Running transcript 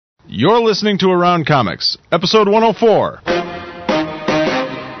You're listening to Around Comics, episode 104.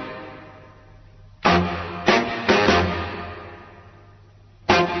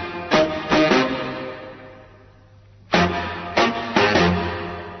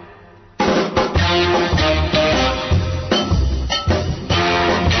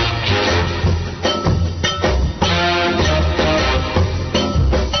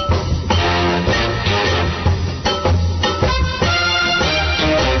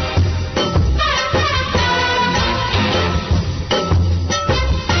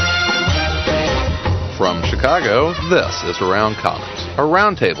 This is Around Comics, a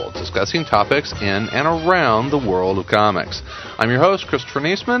roundtable discussing topics in and around the world of comics. I'm your host, Christopher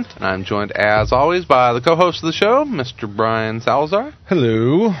Niesman, and I'm joined, as always, by the co-host of the show, Mr. Brian Salazar.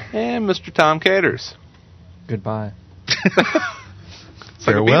 Hello. And Mr. Tom Caters. Goodbye. It's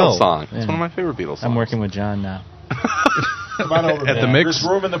like a Beatles song. Yeah. It's one of my favorite Beatles songs. I'm working with John now. Come on over, at man. the mix. There's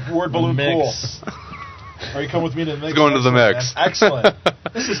room in the word balloon pool. Are you coming with me to the mix? Going to the mix. Man. Excellent.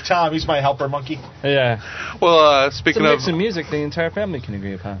 This is Tom. He's my helper monkey. Yeah. Well, speaking of... It's a mix of music the entire family can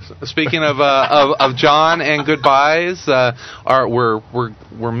agree upon. Speaking of John and goodbyes,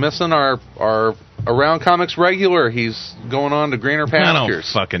 we're missing our Around Comics regular. He's going on to greener pastures. I don't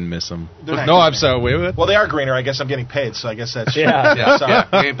fucking miss him. No, I'm sorry. Wait a minute. Well, they are greener. I guess I'm getting paid, so I guess that's yeah.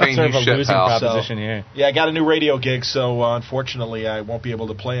 We ain't paying sort you of a shit, losing pal. proposition here. Yeah, I got a new radio gig, so unfortunately I won't be able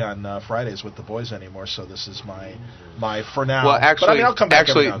to play on Fridays with the boys anymore. So this is my for now. Well, actually, but, I mean, I'll come back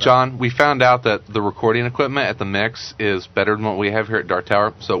every now and then. John, we found out that the recording equipment at the mix is better than what we have here at Dark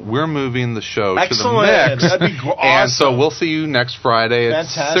Tower. So we're moving the show to the mix. That'd be awesome. And so we'll see you next Friday at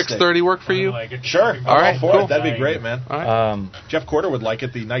 6:30. Work for you? Sure. All right. Cool. That'd be great, man. All right. Jeff Corder would like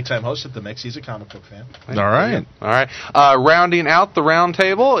it, the nighttime host at the mix. He's a comic book fan. All right. Rounding out the round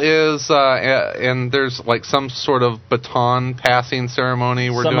table is, and there's like some sort of baton passing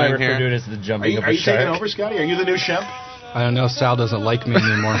ceremony we're doing here. Some might refer to it as the jumping of a Are you shark. taking over, Scotty? Are you the new Shemp? I don't know. Sal doesn't like me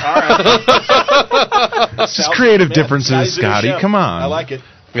anymore. All right. Just creative differences, Scotty. Come on. I like it.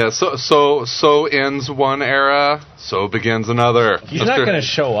 Yeah, so ends one era, so begins another. He's not going to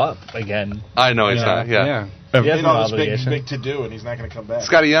show up again. I know he's not. Yeah. He has all no this big to do, and he's not going to come back.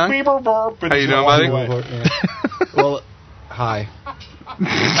 Scotty Young, how you doing, buddy? Well, hi.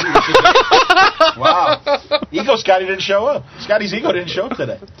 Wow. Ego Scotty didn't show up. Scotty's ego didn't show up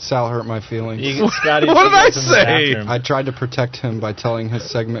today. Sal hurt my feelings. Scotty, what did I say? I tried to protect him by telling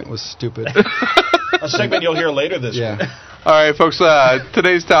his segment was stupid. A segment you'll hear later this week. All right, folks.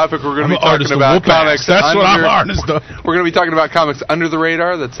 Today's topic, we're going to be talking about comics. That's what I'm artist of. We're going to be talking about comics under the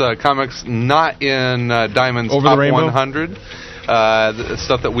radar. That's comics not in Diamond's Over top the rainbow? 100. The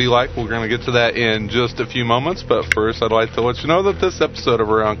stuff that we like. We're going to get to that in just a few moments. But first, I'd like to let you know that this episode of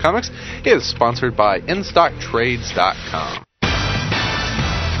Around Comics is sponsored by InStockTrades.com.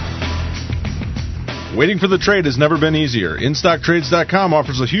 Waiting for the trade has never been easier. InStockTrades.com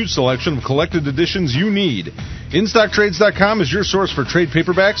offers a huge selection of collected editions you need. InStockTrades.com is your source for trade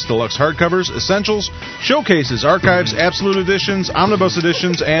paperbacks, deluxe hardcovers, essentials, showcases, archives, absolute editions, omnibus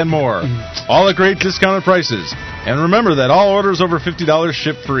editions, and more. All at great discounted prices. And remember that all orders over $50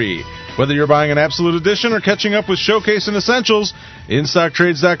 ship free. Whether you're buying an absolute edition or catching up with showcase and essentials,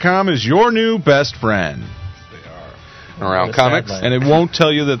 InStockTrades.com is your new best friend. Around Comics. And it won't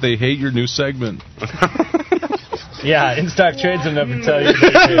tell you that they hate your new segment. Yeah, In Stock Trades will never tell you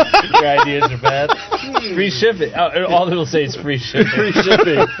that your ideas are bad. Free shipping. All it'll say is free shipping. Free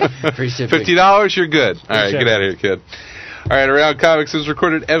shipping. Free shipping. $50, you're good. All right, get out of here, kid. All right, Around Comics is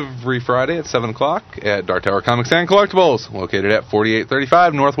recorded every Friday at 7 o'clock at Dark Tower Comics and Collectibles, located at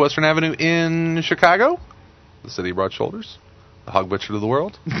 4835 Northwestern Avenue in Chicago, the city of broad shoulders, the hog butcher of the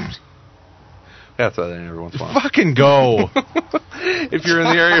world. That's what I every once in a while. Fucking go. If you're in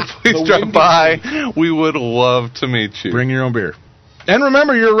the area, please drop by. We would love to meet you. Bring your own beer. And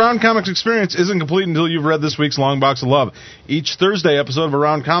remember, your Around Comics experience isn't complete until you've read this week's Long Box of Love. Each Thursday episode of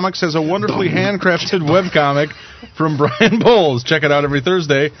Around Comics has a wonderfully handcrafted webcomic from Brian Bowles. Check it out every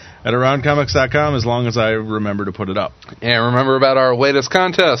Thursday at AroundComics.com as long as I remember to put it up. And remember about our latest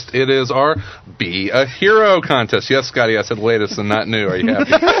contest. It is our Be a Hero contest. Yes, Scotty, I said latest and not new. Are you happy?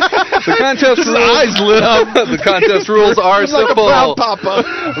 The contest rules, eyes lit up. The contest rules are simple. Like a papa.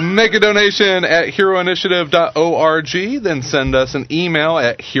 Make a donation at heroinitiative.org. Then send us an email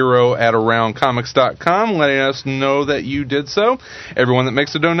at hero@aroundcomics.com letting us know that you did so. Everyone that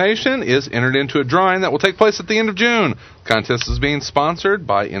makes a donation is entered into a drawing that will take place at the end of June. Contest is being sponsored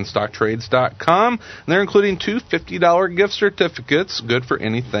by InStockTrades.com, and they're including 2 $50 gift certificates, good for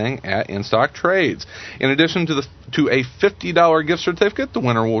anything at InStock Trades. In addition to a $50 gift certificate, the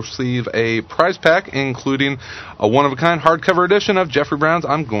winner will receive a prize pack, including a one-of-a-kind hardcover edition of Jeffrey Brown's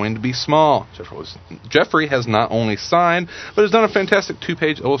I'm Going to Be Small. Jeffrey has not only signed, but has done a fantastic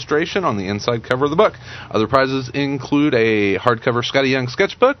 2-page illustration on the inside cover of the book. Other prizes include a hardcover Scotty Young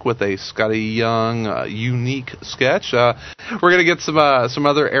sketchbook with a Scotty Young unique sketch. We're going to get some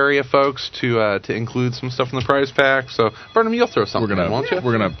other area folks to include some stuff in the prize pack. So, Burnham, you'll throw something in, won't you?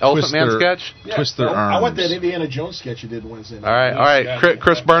 We're going to Elephant Man sketch? Twist their arms. I want that Indiana Jones sketch you did Wednesday night. All right.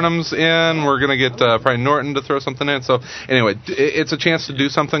 Chris Burnham's in. We're going to get probably Norton to throw something in. So, anyway, it's a chance to do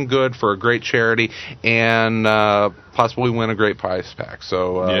something good for a great charity and possibly win a great prize pack.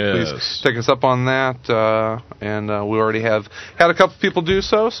 So, please take us up on that. And we already have had a couple people do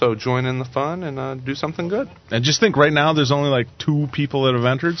so join in the fun and do something good. And just think, right now there's only like 2 people that have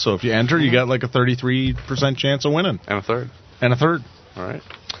entered, so if you enter, you got like a 33% chance of winning. And a third.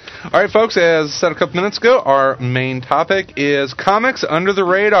 All right, folks, as said a couple minutes ago, our main topic is comics under the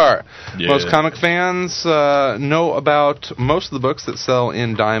radar. Yeah. Most comic fans know about most of the books that sell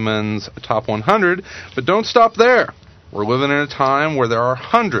in Diamond's Top 100, but don't stop there. We're living in a time where there are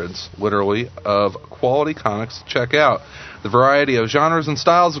hundreds, literally, of quality comics to check out. The variety of genres and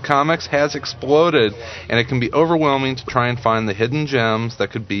styles of comics has exploded, and it can be overwhelming to try and find the hidden gems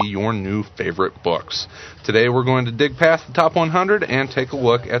that could be your new favorite books. Today we're going to dig past the top 100 and take a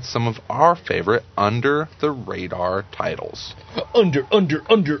look at some of our favorite under-the-radar titles. Under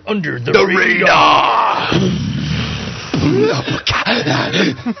the radar!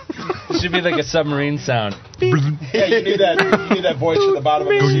 It should be like a submarine sound. Yeah, you need that voice at the bottom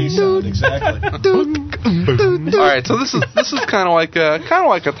of the sea sound, exactly. All right, so this is kind of like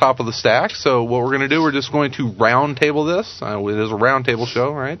a top of the stack. So what we're going to do, we're just going to round table this. It is a round table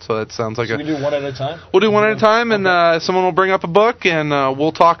show, right? So that sounds like we do one at a time. We'll do one at a time, and someone will bring up a book, and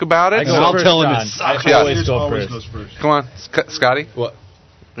we'll talk about it. I'll tell him it sucks. I always go first. Come on, Scotty. What?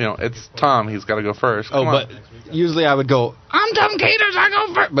 You know, it's Tom. He's got to go first. Come on. But usually I would go, I'm Tom Caters, I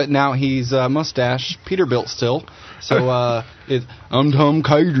go first. But now he's mustache Peterbilt still. So I'm Tom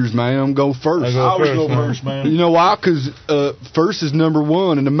Caters, man. Go first. I always go first, man. You know why? Because first is number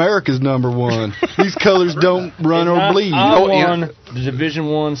 1 and America's number 1. These colors don't run or bleed. I won the Division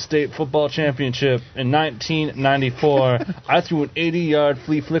I state football championship in 1994. I threw an 80-yard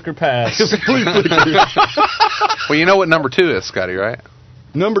flea flicker pass. Well, you know what number 2 is, Scotty, right?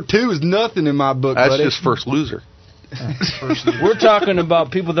 Number 2 is nothing in my book, That's buddy. just first loser. We're talking about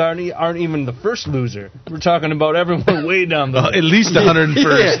people that aren't even the first loser. We're talking about everyone way down the At least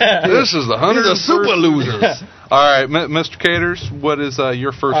 101st. Yeah. This is the 100 These are super losers. All right, Mr. Caters, what is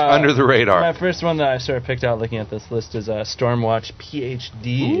your first under the radar? My first one that I sort of picked out looking at this list is Stormwatch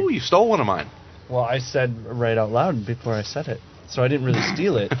PhD. Ooh, you stole one of mine. Well, I said right out loud before I said it, so I didn't really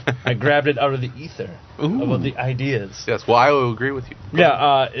steal it. I grabbed it out of the ether about the ideas. Yes, well, I will agree with you.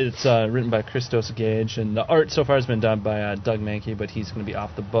 Yeah, it's written by Christos Gage, and the art so far has been done by Doug Mankey, but he's going to be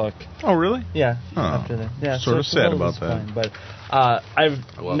off the book. Oh, really? Yeah. Oh, after that. Yeah, sort of it's a sad little about that. disappointing, But I've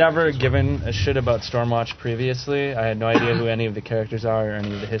never given a shit about Stormwatch previously. I had no idea who any of the characters are or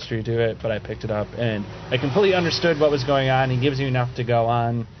any of the history to it, but I picked it up, and I completely understood what was going on. He gives you enough to go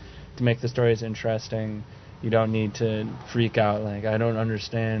on to make the stories interesting. You don't need to freak out like, I don't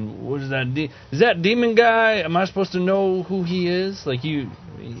understand. What is that? Is that demon guy? Am I supposed to know who he is? Like, he's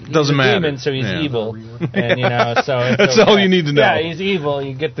Doesn't a matter. demon, so he's Yeah. evil. And, you know, so it's That's all you need to know. Yeah, he's evil.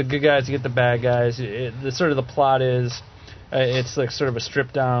 You get the good guys, you get the bad guys. The sort of the plot is, it's like sort of a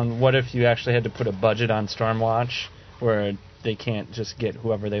stripped down, what if you actually had to put a budget on Stormwatch, where they can't just get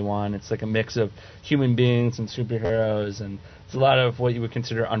whoever they want. It's like a mix of human beings and superheroes, and it's a lot of what you would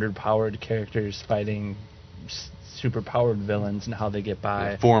consider underpowered characters fighting super-powered villains and how they get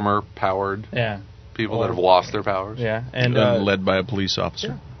by. Former powered people that have lost their powers. Yeah, and led by a police officer.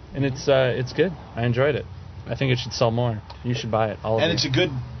 Yeah. And it's good. I enjoyed it. I think it should sell more. You should buy it. All of And you. it's a good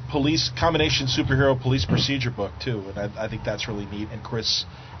combination superhero police procedure book too, and I think that's really neat. And Chris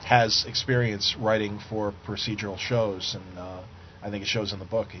has experience writing for procedural shows, and I think it shows in the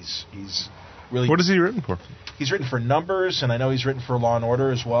book. He's really. What has he written for? He's written for Numbers, and I know he's written for Law and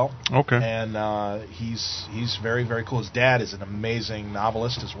Order as well. Okay. And he's very, very cool. His dad is an amazing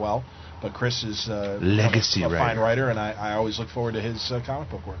novelist as well, but Chris is Legacy a writer. fine writer, and I always look forward to his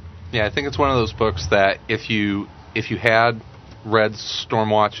comic book work. Yeah, I think it's one of those books that if you had read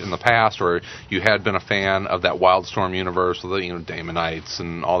Stormwatch in the past, or you had been a fan of that Wildstorm universe with the Daemonites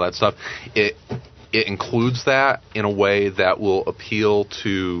and all that stuff, it includes that in a way that will appeal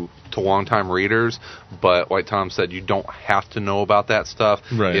to longtime readers, but like Tom said, you don't have to know about that stuff.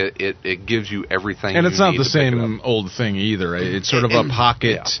 Right. It gives you everything. And you it's not need the to pick it same up. old thing either. It's sort of a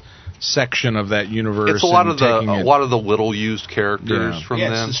pocket section of that universe. It's a lot of the little used characters from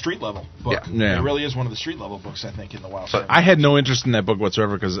it's them. the street level book. Yeah. It really is one of the street level books, I think, in the WoW. I had no interest in that book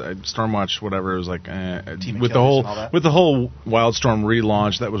whatsoever because Stormwatch, whatever, it was like Team with Achilles and all that. the whole Wildstorm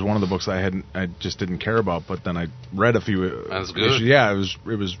relaunch. That was one of the books I just didn't care about. But then I read a few. That was good. Issues. Yeah, it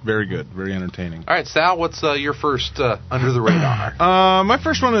was very good, very entertaining. All right, Sal, what's your first under the radar? My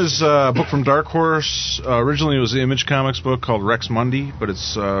first one is a book from Dark Horse. Originally, it was an Image Comics book called Rex Mundi, but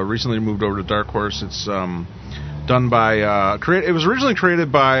it's recently moved over to Dark Horse. It's done by it was originally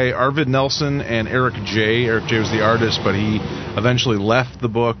created by Arvid Nelson and Eric J. Eric J. was the artist, but he eventually left the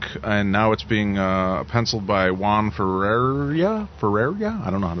book, and now it's being penciled by Juan Ferreira. I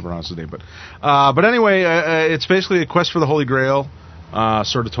don't know how to pronounce his name, but anyway, it's basically a quest for the Holy Grail,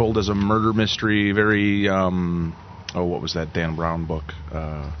 sort of told as a murder mystery. Very what was that Dan Brown book?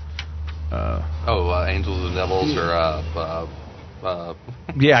 Angels and Devils or.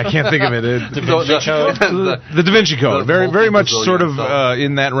 Yeah, I can't think of it. Da Vinci Code. The Da Vinci Code. Very much sort of stuff.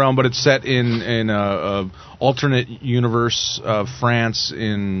 in that realm, but it's set in a alternate universe of France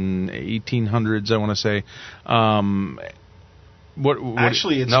in 1800s, I want to say.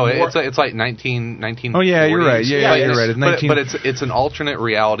 Actually, it's it's like 19. Oh yeah, you're right. Yeah, you're right. It's but it's an alternate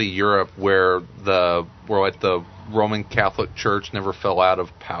reality Europe where the Roman Catholic Church never fell out of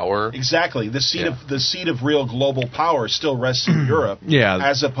power. Exactly. The seat of real global power still rests in Europe,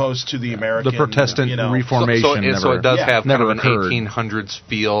 as opposed to the American. The Protestant Reformation. So it does have kind of an occurred. 1800s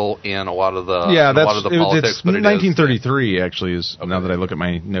feel in a lot of the politics. It's 1933 actually is now that I look at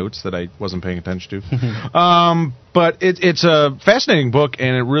my notes that I wasn't paying attention to. But it's a fascinating book,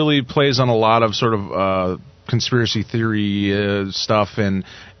 and it really plays on a lot of sort of conspiracy theory stuff and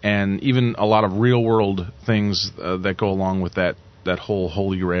even a lot of real world things that go along with that whole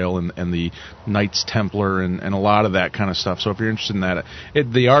Holy Grail and the Knights Templar and a lot of that kind of stuff. So if you're interested in that,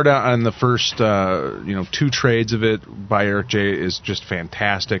 the art on the first 2 trades of it by Eric J. is just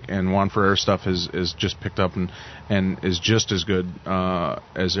fantastic, and Juan Ferrer stuff is just picked up and is just as good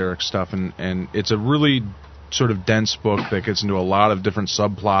as Eric's stuff, and it's a really sort of dense book that gets into a lot of different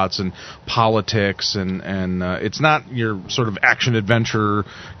subplots and politics and it's not your sort of action adventure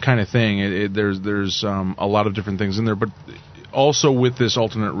kind of thing. There's a lot of different things in there, but also with this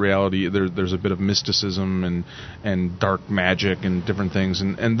alternate reality there's a bit of mysticism and dark magic and different things,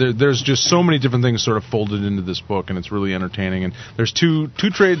 and there's just so many different things sort of folded into this book, and it's really entertaining. And there's two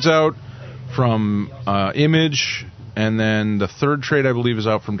trades out from Image. And then the third trade, I believe, is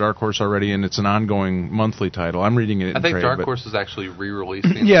out from Dark Horse already, and it's an ongoing monthly title. I'm reading it in I think trade, Dark Horse is actually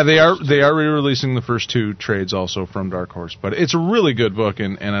re-releasing. Yeah, they are re-releasing the first 2 trades also from Dark Horse. But it's a really good book,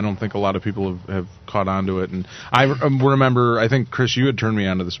 and I don't think a lot of people have caught on to it. And I remember, I think, Chris, you had turned me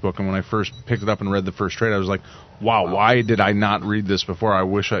onto this book, and when I first picked it up and read the first trade, I was like, wow, why did I not read this before? I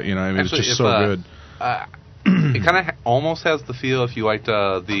wish it's just so good. It kind of almost has the feel, if you liked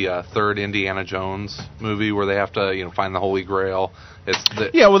the third Indiana Jones movie where they have to find the Holy Grail. There's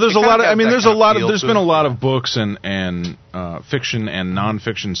a lot of there's been a lot of books and fiction and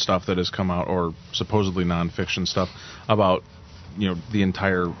nonfiction stuff that has come out, or supposedly nonfiction stuff about the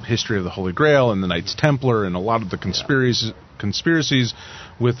entire history of the Holy Grail and the Knights Templar and a lot of the conspiracies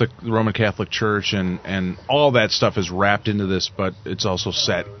with the Roman Catholic Church, and all that stuff is wrapped into this, but it's also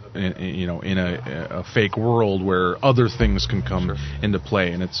set in a fake world where other things can come into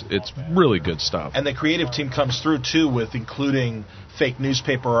play, and it's really good stuff. And the creative team comes through too with including fake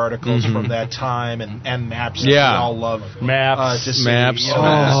newspaper articles from that time and maps that we all love. Maps. Maps.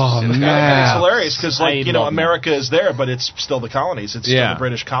 It's hilarious because America is there, but it's still the colonies. It's still the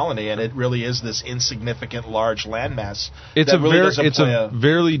British colony, and it really is this insignificant large landmass. It's a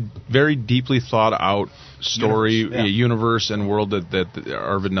very, very deeply thought out story, universe and world that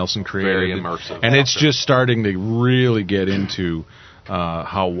Arvid Nelson created. Very immersive. And it's just starting to really get into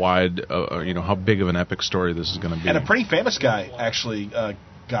how wide, how big of an epic story this is going to be. And a pretty famous guy actually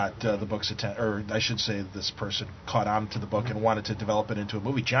got the book's attention, or I should say this person caught on to the book and wanted to develop it into a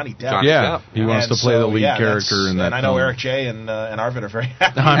movie. Johnny Depp. He wants to play the lead character in that. And I know Eric J. and Arvid are very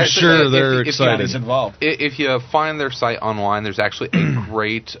happy. I'm sure they're excited. Johnny's involved. If you find their site online, there's actually a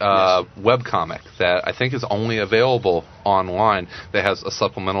great webcomic that I think is only available online that has a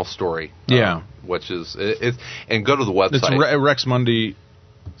supplemental story. Which is and go to the website. It's Rex Mundi.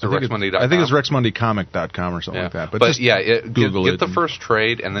 I think it's RexMundiComic.com or something like that. But Google get the first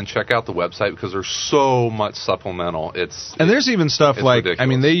trade and then check out the website because there's so much supplemental. And there's even stuff like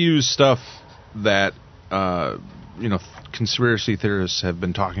ridiculous. They use stuff that conspiracy theorists have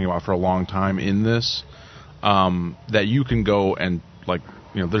been talking about for a long time in this, that you can go and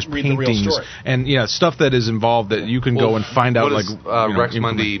there's Read the real paintings story. and stuff that is involved that you can go and find out. What does Rex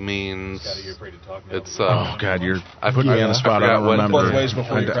Mundi means? It's oh God, you're I putting me on the spot. I don't remember. Both ways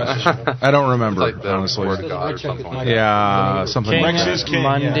before you press it. I don't remember, It's like the honestly. word of God or something like that. Yeah, something King like Rex that. is king.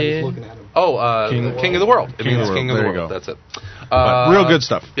 Monday. Oh, King of the World. It King of means the King of World. the There you World. go. That's it. But real good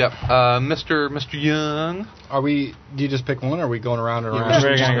stuff. Yep. Mr. Young. Are we? Do you just pick one? Or are we going around and Yeah, around?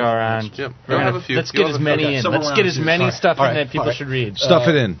 We're gonna go around. Yep. We're We'll gonna- have a few. Let's You'll get as have a many few. in. Several Let's get as rounds, many yeah. stuff All in right, that people all right. should read. Stuff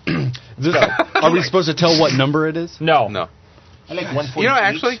it in. Are we supposed to tell what number it is? No. No. I think 140. You know,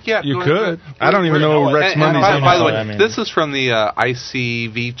 actually, yeah. You go could. ahead. I don't even know Rex And Mundy's by, name. by the way, I mean- this is from the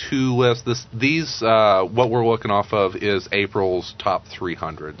ICV2 list. These what we're looking off of is April's top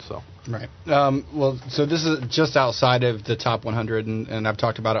 300. So Right. Well, so this is just outside of the top 100, and I've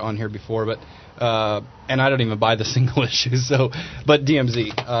talked about it on here before, but and I don't even buy the single issues. So, but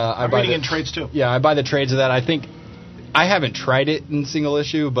DMZ, I I'm buy reading the, in trades too. Yeah, I buy the trades of that. I think I haven't tried it in single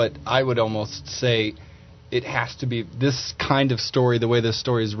issue, but I would almost say it has to be this kind of story, the way this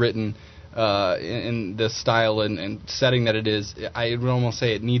story is written, in the style and setting that it is. I would almost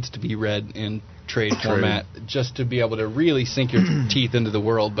say it needs to be read in trade format just to be able to really sink your teeth into the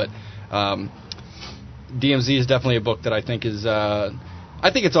world. But DMZ is definitely a book that I think is. I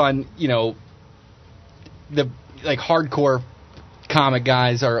think it's on the hardcore comic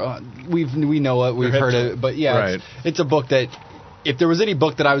guys are we know it, we've heard it, but yeah, Right. it's a book that if there was any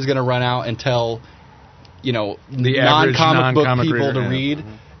book that I was going to run out and tell The average non-comic book non-comic people reader, to yeah. read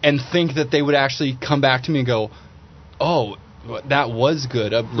and think that they would actually come back to me and go, oh, that was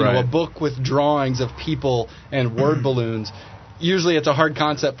good. A Right. book with drawings of people and word balloons. Usually it's a hard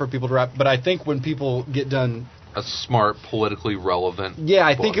concept for people to wrap, but I think when people get done, a smart, politically relevant. yeah,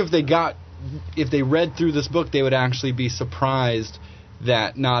 I book. think if they read through this book, they would actually be surprised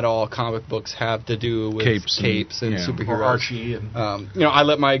that not all comic books have to do with Capes and and- superheroes. Or Archie and I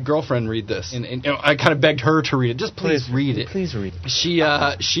let my girlfriend read this, and I kind of begged her to read it. Just please read it. Please read.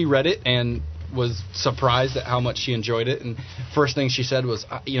 She read it and was surprised at how much she enjoyed it. And first thing she said was,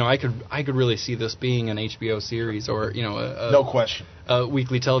 I could really see this being an HBO series or no question. a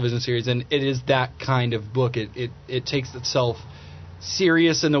weekly television series. And it is that kind of book. It takes itself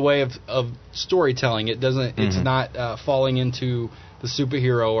serious in the way of storytelling. It doesn't. It's not falling into the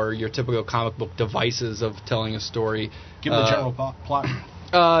superhero or your typical comic book devices of telling a story. Give the general plot.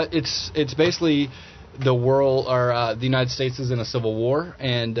 It's basically the world or the United States is in a civil war,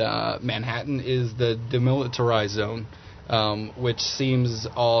 and Manhattan is the demilitarized zone, which seems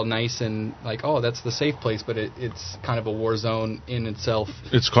all nice and like, oh, that's the safe place, but it's kind of a war zone in itself.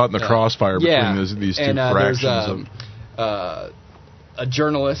 It's caught in the crossfire between these two and, fractions. There's a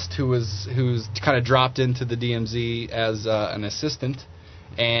journalist who's kind of dropped into the DMZ as an assistant,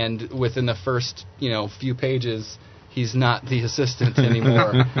 and within the first few pages, he's not the assistant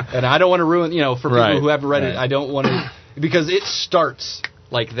anymore. And I don't want to ruin for people Right. who haven't read it. Right. I don't want to because it starts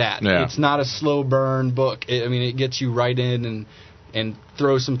like that. Yeah. It's not a slow burn book. It gets you right in and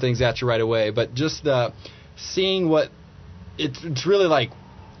throws some things at you right away. But just seeing what it's really like.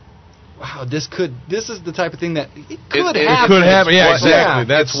 Wow, this is the type of thing that it could It happen. could happen, yeah, What-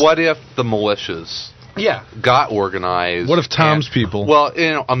 exactly. It's what if the militias Yeah. got organized? What if Tom's and- people? Well,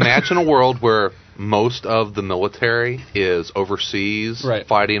 imagine a world where most of the military is overseas Right.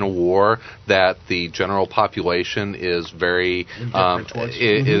 fighting a war that the general population is very Indifferent towards.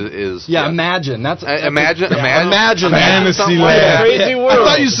 is Yeah, imagine. imagine Fantasy something land. like that. Crazy world. I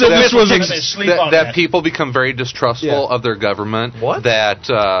thought you said this was They sleep on that that. people become very distrustful Yeah. of their government. What? That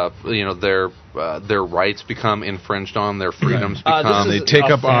their rights become infringed on, their freedoms become. They take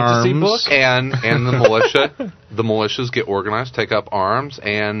up fantasy arms. book? and the militias get organized, take up arms,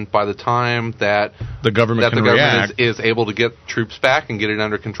 and by the time that The government the can government react. is able to get troops back and get it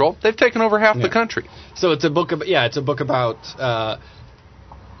under control, they've taken over half Yeah. the country. So it's a book about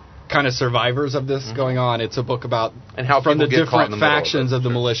kind of survivors of this going on. It's a book about And how from the people get caught in different the middle of factions it. of the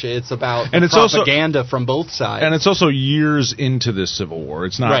militia. It's about And the it's also- propaganda from both sides. And it's also years into this civil war.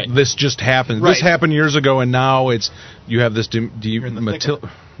 It's not Right. this just happened. Right. This happened years ago, and now you have this in the thick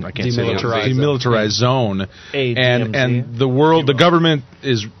I can't say Demilitarized demilitarized zone, DMZ. and the world, the government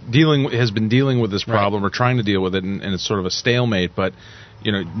has been dealing with this problem or trying to deal with it, and it's sort of a stalemate. But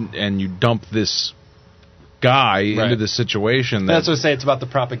and you dump this guy into this situation. That's what I say. It's about the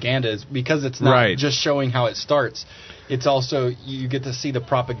propaganda, is because it's not Right. just showing how it starts. It's also you get to see the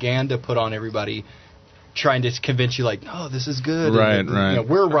propaganda put on everybody trying to convince you, like, no, this is good. Right, and, right. You know,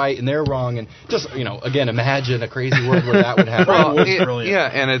 we're right and they're wrong, and just again, imagine a crazy world where that would happen.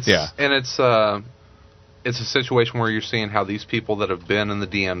 It's a situation where you're seeing how these people that have been in the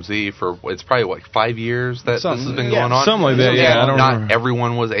DMZ for, it's probably, 5 years that this has been going on? Something like that, yeah. I don't Not remember.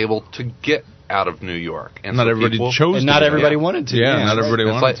 everyone was able to get out of New York. And not so everybody chose and to. not everybody wanted to. Yeah, not everybody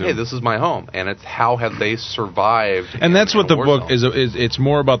it's wanted like, to. hey, this is my home. And it's how have they survived. And that's what the book zone. is. It's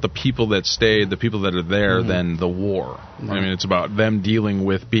more about the people that stayed, the people that are there, than the war. I mean, it's about them dealing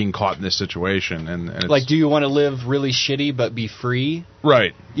with being caught in this situation. And it's, Like, do you want to live really shitty but be free?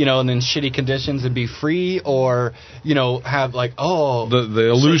 right. And in shitty conditions and be free, or have like The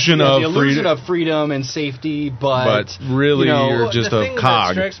illusion of the illusion freedom. of freedom and safety, but really you're just the a thing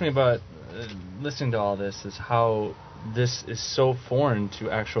cog. that strikes me about listening to all this is how this is so foreign to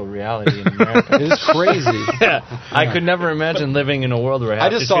actual reality in America. it's crazy. I could never imagine living in a world where I I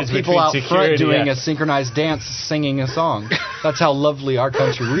have just to saw choose people between out front security, doing yeah. a synchronized dance, singing a song. That's how lovely our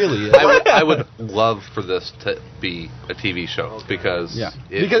country really is. I would love for this to be a TV show because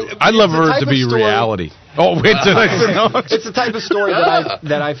I'd love it's the for it type to of be story- reality. Oh, wait till It's the type of story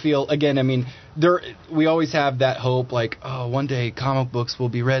that I feel. Again, I mean, we always have that hope, like, one day comic books will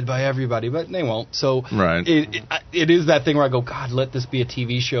be read by everybody, but they won't. So Right. it is that thing where I go, God, let this be a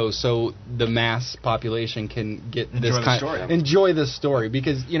TV show so the mass population can get enjoy this story,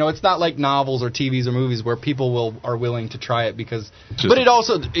 because it's not like novels or TVs or movies where people are willing to try it because. But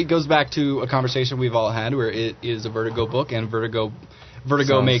it goes back to a conversation we've all had where it is a Vertigo book, and Vertigo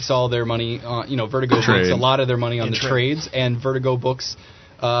makes all their money. Vertigo makes a lot of their money on the trades, and Vertigo books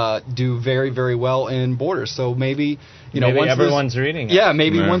do very, very well in Borders. So maybe once everyone's reading it. Yeah,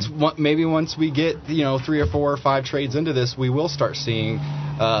 maybe once we get 3 or 4 or 5 trades into this, we will start seeing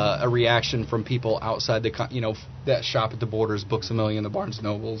a reaction from people outside that shop at the Borders, Books A Million, the Barnes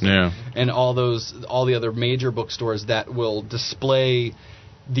Nobles, and all the other major bookstores that will display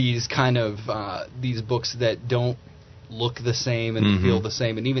these kind of these books that don't look the same and feel the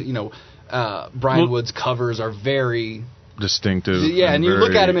same, and even Brian Wood's covers are very distinctive. Yeah, and you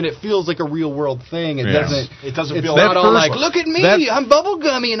look at him and it feels like a real world thing. It doesn't feel it's not all like, first- look at me, I'm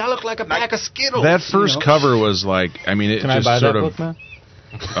bubblegummy and I look like a pack of Skittles. That first cover was like, I mean, it Can just I buy sort that of book,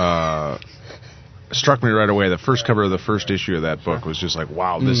 man? struck me right away. The first cover of the first issue of that book was just like,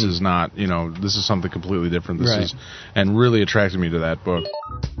 wow, this is not, this is something completely different. This is, and really attracted me to that book.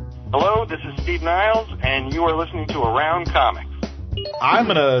 Hello, this is Steve Niles, and you are listening to Around Comics. I'm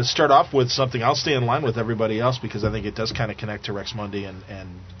going to start off with something. I'll stay in line with everybody else because I think it does kind of connect to Rex Mundi and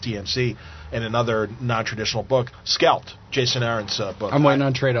DMC. And another non-traditional book, Scalped, Jason Aaron's book. I'm waiting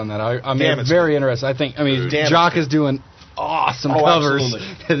on trade on that. I'm very interested. I mean, Jock is doing awesome covers,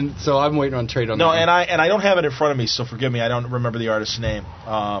 and so I'm waiting on trade on that. No, and I don't have it in front of me, so forgive me. I don't remember the artist's name,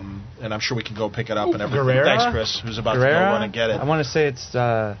 and I'm sure we can go pick it up and everything. Guerrera? Thanks, Chris, who's about to go run and get it. I want to say it's.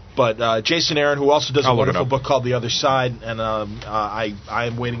 But Jason Aaron, who also does a I'll look it wonderful up. book called The Other Side, and I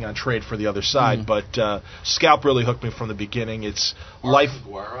am waiting on trade for The Other Side. But Scalp really hooked me from the beginning. It's life.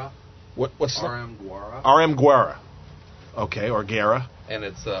 Guerra? What's R.M. Guerra? R.M. Guerra. Okay, or Guerra. And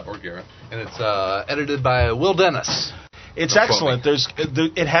it's edited by Will Dennis. It's excellent.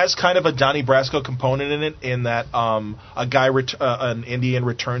 It has kind of a Donnie Brasco component in it, in that a guy, an Indian,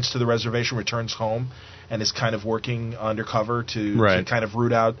 returns to the reservation, returns home, and is kind of working undercover to kind of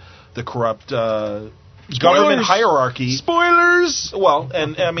root out the corrupt government hierarchy. Spoilers. Well,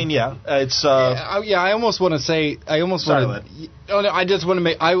 and I mean, it's. I almost want to say. I just want to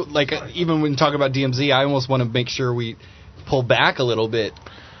make. Even when talking about DMZ, I almost want to make sure we pull back a little bit.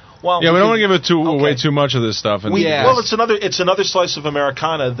 Well, we don't want to give it away too much of this stuff. And Well, it's another slice of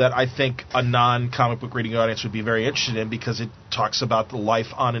Americana that I think a non-comic book reading audience would be very interested in, because it talks about the life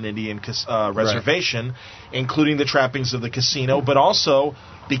on an Indian reservation, including the trappings of the casino, but also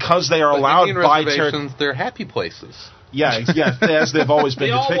because they are allowed Indian by reservations, they're happy places. Yeah, as they've always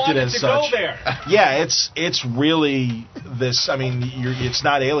been depicted as such. Go there. Yeah, it's really this. I mean, it's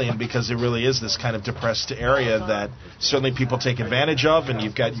not alien, because it really is this kind of depressed area that certainly people take advantage of, and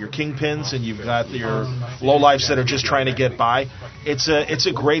you've got your kingpins and you've got your lowlifes that are just trying to get by. It's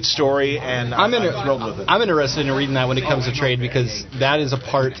a great story, and I'm thrilled with it. I'm interested in reading that when it comes to trade, because that is a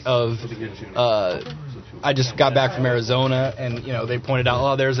part of. I just got back from Arizona, and they pointed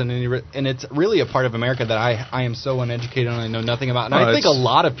out, there's and it's really a part of America that I am so uneducated on, I know nothing about, and I think a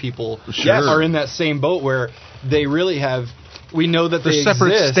lot of people are in that same boat where they really have. We know that they're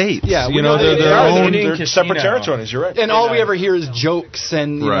separate exist. states. Yeah, they're separate territories. You're right. And all we ever hear is jokes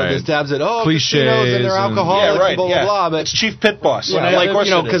and the stabs at cliches and they're alcoholics, and blah blah blah. But it's Chief Pit Boss.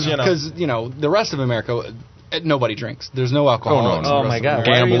 because the rest of America. nobody drinks. There's no alcohol. Oh my God!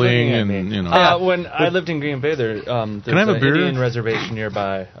 Gambling and when I lived in Green Bay, there's Can I have a beer? Indian reservation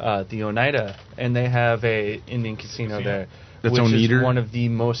nearby, the Oneida, and they have a Indian casino there. That's which Oneida? is one of the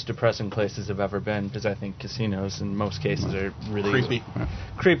most depressing places I've ever been, because I think casinos in most cases are really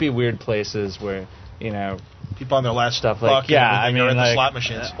creepy, weird places where people on their last stuff buck like in the slot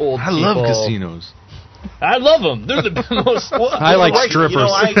machines. Old I people. love casinos. I love them. They're the most. I like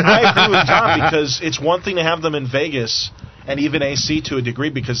strippers. I agree with Tom, because it's one thing to have them in Vegas and even AC to a degree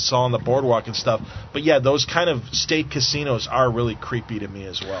because it's all on the boardwalk and stuff. But yeah, those kind of state casinos are really creepy to me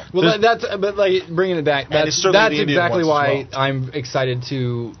as well. Well, but like bringing it back, that's exactly why I'm excited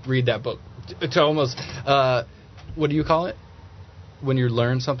to read that book. To almost, what do you call it? When you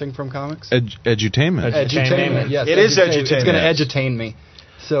learn something from comics? Edutainment. Edutainment. Yes, it is edutainment. It's going to edutain me.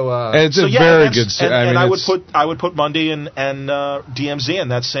 So it's a very good. And I would put Monday and DMZ in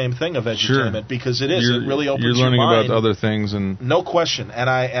that same thing of edutainment because it is. It really opens your mind. You're learning about other things and no question.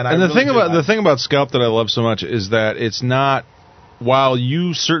 And the thing about Scalp that I love so much is that it's not. While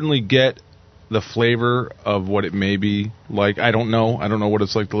you certainly get the flavor of what it may be like, I don't know what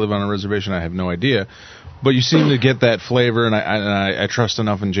it's like to live on a reservation. I have no idea. But you seem to get that flavor, and I trust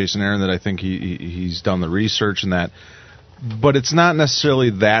enough in Jason Aaron that I think he's done the research and that. But it's not necessarily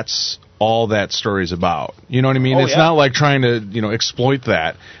that's all that story's about. You know what I mean? It's not like trying to exploit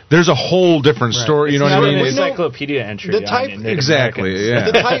that. There's a whole different story. You know what I mean? An encyclopedia entry. The type exactly. Yeah.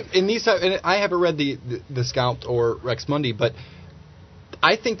 The type in these type, and I haven't read the Scalped or Rex Mundi, but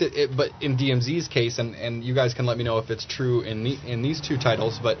I think that. But in DMZ's case, and you guys can let me know if it's true in these two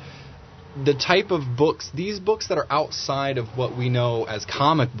titles, but. The type of books, these books that are outside of what we know as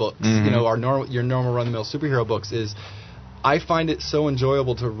comic books, your normal run-of-the-mill superhero books, is I find it so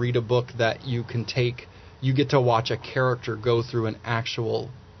enjoyable to read a book that you get to watch a character go through an actual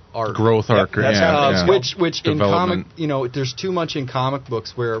arc. Growth arc. Which in comic, there's too much in comic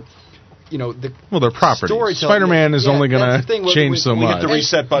books where they're properties. Spider-Man is only going to change so much. We hit the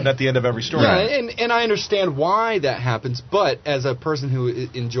reset button at the end of every story. Yeah, and I understand why that happens, but as a person who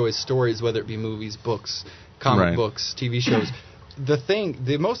enjoys stories, whether it be movies, books, comic books, TV shows,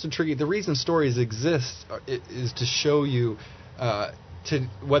 the most intriguing, the reason stories exist is to show you,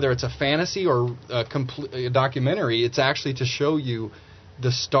 whether it's a fantasy or a documentary, it's actually to show you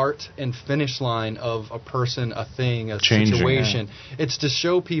the start and finish line of a person, a thing, a situation. Yeah. It's to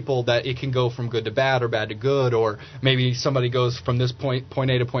show people that it can go from good to bad or bad to good, or maybe somebody goes from this point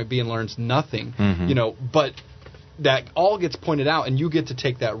A to point B and learns nothing. But that all gets pointed out, and you get to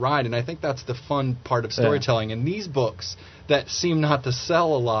take that ride. And I think that's the fun part of storytelling. And these books that seem not to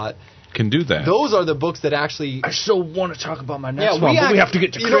sell a lot can do that. Those are the books that actually. I so want to talk about my next one, but we have to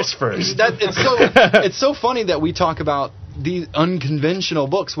get to Chris first. It's so funny that we talk about these unconventional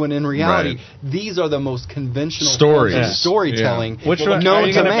books when in reality these are the most conventional storytelling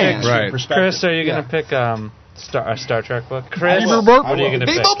known to man. Right. Chris, are you going to pick a Star Trek book? Chris, what are you going to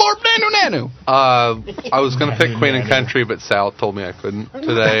pick? I was going to pick Queen and Country, but Sal told me I couldn't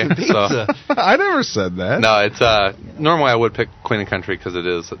today. So. I never said that. No, it's normally I would pick Queen and Country because it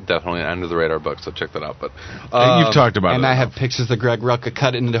is definitely an under the radar book. So check that out. But you've talked about it. And I have pictures of Greg Rucka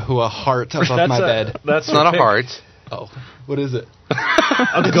cut into a heart above my bed. That's not a heart. Oh, what is it?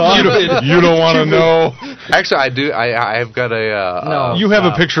 You don't want to know. Actually, I do. I've got a. No, you have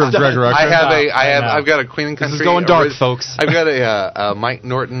a picture of Greg Rucka. I've got a Queen and Country. This is going dark, folks. I've got a Mike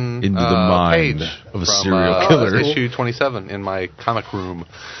Norton into the mind page of a serial killer. Issue 27 in my comic room.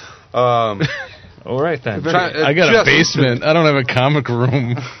 All right then. I got a basement. I don't have a comic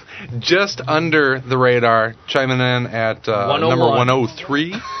room. Just under the radar, chiming in at number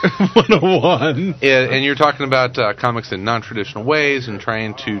 103. 101. And you're talking about comics in non-traditional ways and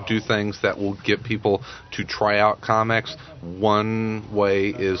trying to do things that will get people to try out comics. One way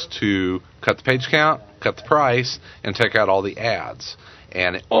is to cut the page count, cut the price, and take out all the ads.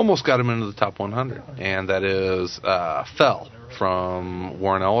 And it almost got him into the top 100. And that is Fell from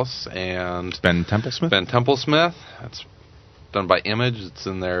Warren Ellis and Ben Templesmith. That's done by Image. It's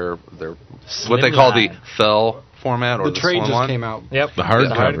in their what they call the Fell format, or the trade just one. Came out. Yep, the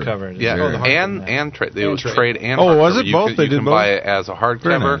hardcover. Yeah, and trade. It was trade and. Oh, hardcover. was it both? You can buy it as a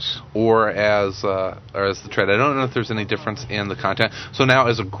hardcover or as the trade. I don't know if there's any difference in the content. So now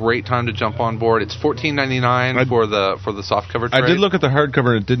is a great time to jump on board. It's $14.99 for the softcover trade. I did look at the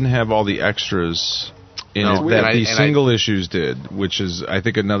hardcover, and it didn't have all the extras in it that the single issues did, which is I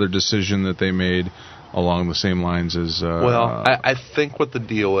think another decision that they made. Along the same lines as I think what the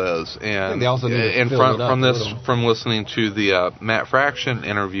deal is, and from listening to the Matt Fraction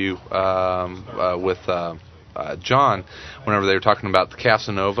interview with John, whenever they were talking about the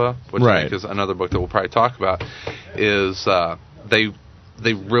Casanova, which I think is another book that we'll probably talk about, is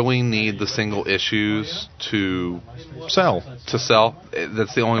they really need the single issues to sell.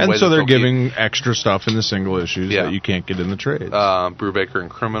 That's the only way. And so they're giving extra stuff in the single issues that you can't get in the trades. Brubaker and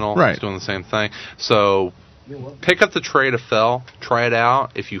Criminal is doing the same thing. So pick up the trade of Fell. Try it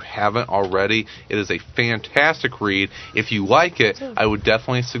out if you haven't already. It is a fantastic read. If you like it, I would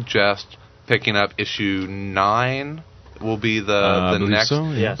definitely suggest picking up issue 9. Will be the next.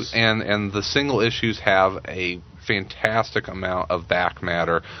 So, yes. And the single issues have a fantastic amount of back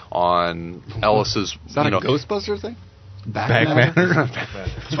matter on Ellis's. Is that a Ghostbuster thing? Back matter?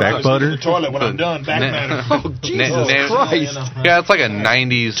 Back butter? The toilet when I'm done. Back matter. Oh, Jesus Christ. Yeah, it's like a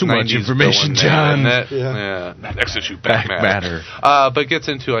 90s. Too much 90s information, villain, John. Yeah. Next issue, back matter. But gets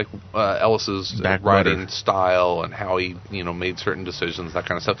into like Ellis's writing style and how he made certain decisions, that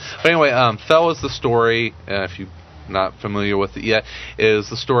kind of stuff. But anyway, Fell is the story. If you're not familiar with it yet, is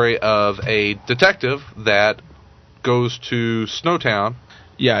the story of a detective that goes to Snowtown.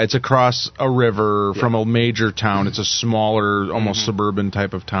 Yeah, it's across a river from a major town. It's a smaller, almost suburban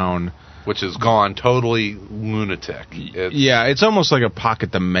type of town. Which has gone totally lunatic. It's almost like a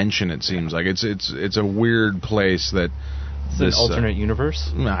pocket dimension, it seems like. It's a weird place that... It's an alternate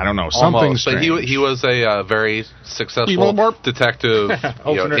universe? I don't know, something strange. But he was a very successful detective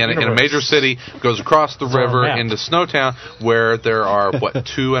in a major city, goes across the river into Snowtown, where there are,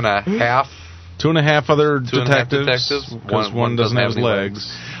 2.5 other detectives, because one doesn't have his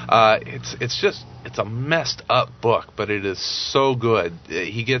legs. It's a messed up book, but it is so good.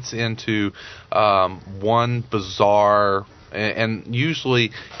 He gets into one bizarre and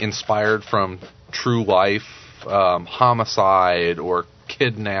usually inspired from true life homicide or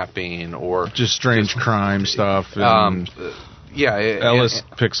kidnapping or just strange crime stuff. And Ellis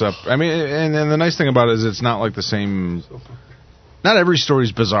picks up. I mean, and the nice thing about it is it's not like the same. Not every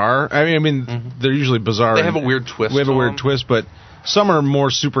story's bizarre. I mean, they're usually bizarre. They have a weird twist. We have a weird twist, but some are more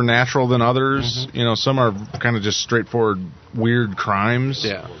supernatural than others. Some are kind of just straightforward weird crimes.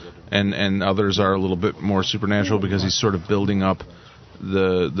 Yeah. And others are a little bit more supernatural because he's sort of building up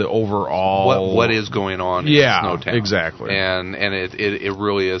the overall what is going on in Snowtown. Exactly. And it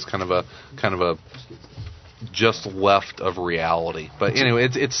really is kind of a just left of reality. But anyway,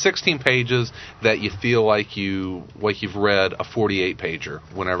 it's 16 pages that you feel like you've read a 48-pager.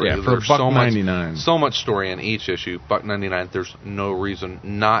 Whenever for $1.99. So much story in each issue. $1.99. There's no reason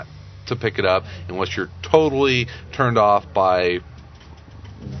not to pick it up unless you're totally turned off by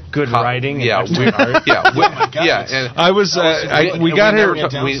good writing. Yeah, art.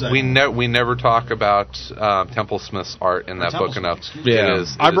 We never talk about Temple Smith's art in that book enough. Yeah,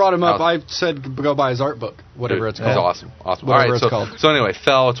 I brought him up. I said go buy his art book, whatever it's called. It's awesome. All right, so anyway,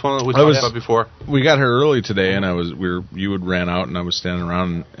 Fell. It's one that we talked about before. We got here early today, and you had ran out, and I was standing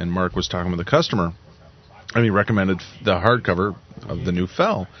around, and Mark was talking with a customer, and he recommended the hardcover of the new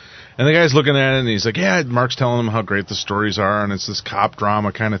Fell. And the guy's looking at it, and he's like, yeah, Mark's telling him how great the stories are, and it's this cop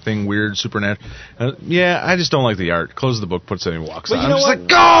drama kind of thing, weird, supernatural. I just don't like the art. Closes the book, puts it in, and walks out. I'm just like,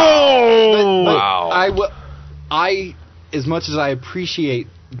 go! Wow. I, as much as I appreciate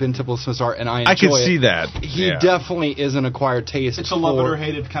Ben Temple Smith's art, and I enjoy I can see that. He definitely is an acquired taste. It's a love it or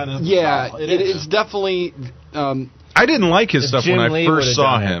hate it kind of style. It's definitely... I didn't like his stuff when I first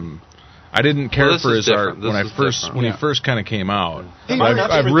saw him. I didn't care for his art when he first kind of came out.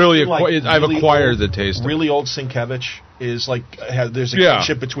 I've acquired the taste. Really old Sienkiewicz is like there's a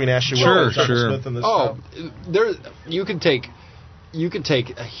kinship between Ashley Williams and Smith and this stuff. You could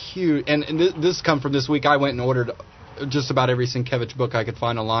take a huge and this come from this week. I went and ordered just about every Sienkiewicz book I could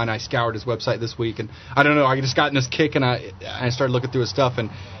find online. I scoured his website this week, and I don't know, I just got in this kick, and I started looking through his stuff, and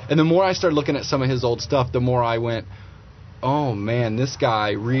the more I started looking at some of his old stuff, the more I went, oh man, this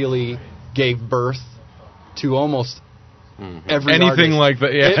guy really gave birth to almost every anything artist. Like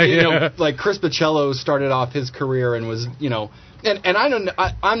that. Like Chris Bichello started off his career and was, and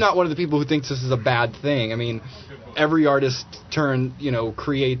I'm not one of the people who thinks this is a bad thing. I mean, every artist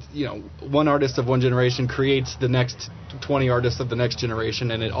creates, one artist of one generation creates the next 20 artists of the next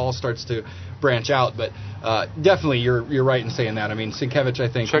generation, and it all starts to branch out. But definitely, you're right in saying that. I mean, Sienkiewicz, I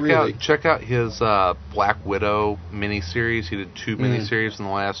think, check out his Black Widow miniseries. He did 2 miniseries in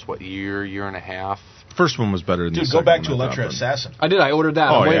the last year and a half. First one was better than the second. Go back to Elektra Assassin. I did. I ordered that.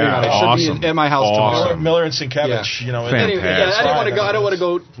 I'm waiting on it. It should be at my house tomorrow. Miller and Sienkiewicz. Fantastic. Anyway, I don't want to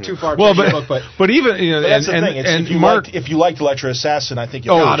go too far. Well, but even that's the thing. If you liked Elektra Assassin, I think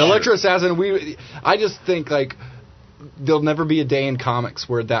you'll. Elektra Assassin. I just think like there'll never be a day in comics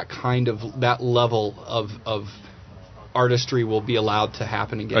where that level of artistry will be allowed to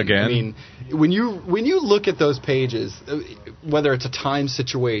happen again. Again? I mean, when you look at those pages, whether it's a time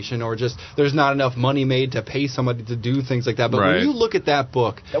situation or just there's not enough money made to pay somebody to do things like that, but Right. when you look at that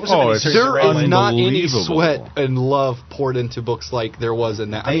book, That was there is not any unbelievable. sweat and love poured into books like there was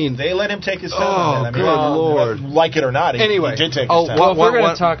in that. I mean, they let him take his time. Oh, on that. I mean, good Lord. Like it or not, he Anyway. did take his Oh, time. Well, if we're going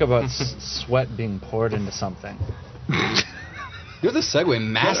what- to talk about sweat being poured into something. you're the segue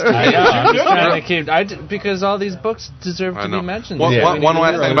master. I know. I'm just trying to keep. Because all these books deserve I to know. be mentioned. One Yeah.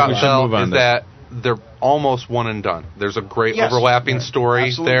 last thing about We should Hell move on is to- that they're almost one and done. There's a great Yes. overlapping Right. story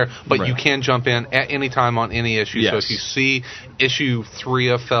Absolutely. there, but Right. you can jump in at any time on any issue. So Yes. if you see issue 3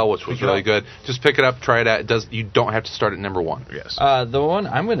 of Fell, which was Pick it really up. good, just pick it up, try it out. You don't have to start at number 1. Yes. The one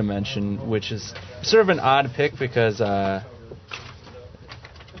I'm going to mention, which is sort of an odd pick because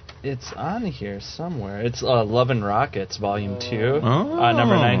it's on here somewhere. It's Love and Rockets, Volume 2, Oh.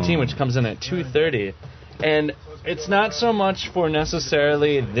 number 19, which comes in at $2.30. And it's not so much for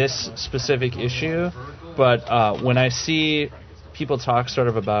necessarily this specific issue, but when I see people talk sort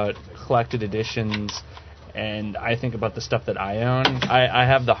of about collected editions, and I think about the stuff that I own. I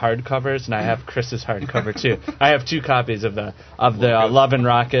have the hardcovers, and I have Chris's hardcover too. I have 2 copies of the Love and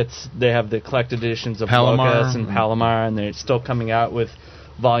Rockets. They have the collected editions of Palomar. Locust and Palomar, and they're still coming out with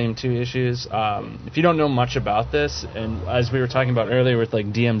Volume 2 issues. If you don't know much about this, and as we were talking about earlier with like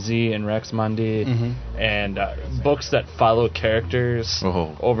DMZ and Rex Mundi, and books that follow characters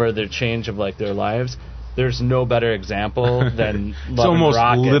over their change of like their lives, there's no better example than Love almost and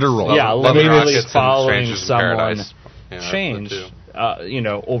Rockets. literal. Yeah, Love and literally Rockets and following Strangers in someone Paradise. Yeah, change, the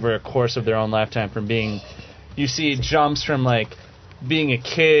 2. over a course of their own lifetime from being, you see jumps from like being a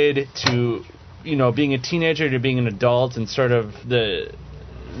kid to, being a teenager to being an adult, and sort of the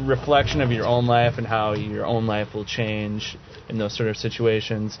reflection of your own life and how your own life will change in those sort of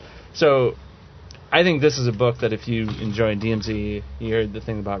situations. So I think this is a book that if you enjoy DMZ, you heard the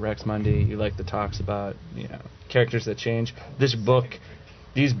thing about Rex Mundi, you like the talks about characters that change. These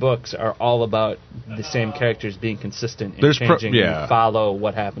books are all about the same characters being consistent and changing. And follow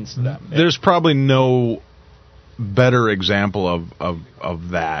what happens to them. There's probably no better example of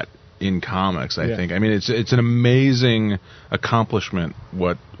that in comics. I think. I mean, it's an amazing accomplishment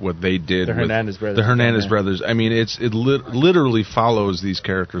what they did. The with Hernandez brothers. The Hernandez brothers. I mean, it literally follows these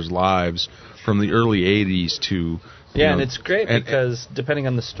characters' lives from the early '80s to. And it's great because depending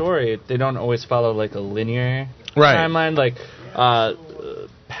on the story, they don't always follow like a linear timeline. Like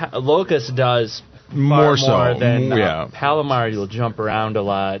Locust does more than yeah. Palomar. You'll jump around a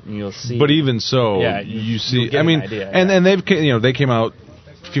lot and you'll see. But even so, you see. get I mean, an idea, and they came out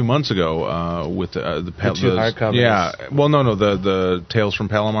a few months ago with the 2 hardcovers. Yeah. Well, no, the Tales from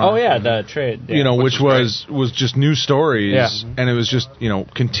Palomar. Oh yeah, the trade. Yeah. Which was just new stories, Yeah. and it was just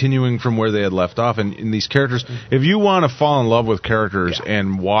continuing from where they had left off. And in these characters, if you want to fall in love with characters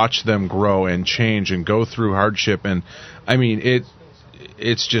and watch them grow and change and go through hardship, and I mean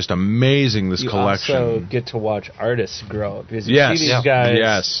it's just amazing, this collection. You also get to watch artists grow because you Yes. see these guys.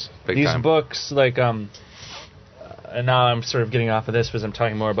 Yes. Big These time. books like and now I'm sort of getting off of this because I'm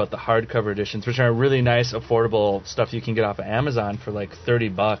talking more about the hardcover editions, which are really nice, affordable stuff you can get off of Amazon for like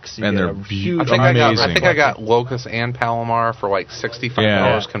 $30. You And get they're a huge. amazing. I think I got Locust and Palomar for like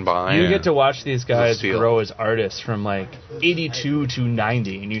 $65 combined. You get to watch these guys steal. grow as artists from like 82 to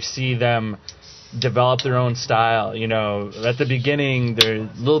 90, and you see them develop their own style. At the beginning they're a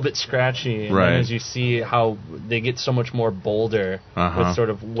little bit scratchy, and then as you see how they get so much more bolder with sort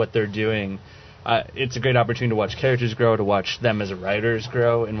of what they're doing. It's a great opportunity to watch characters grow, to watch them as writers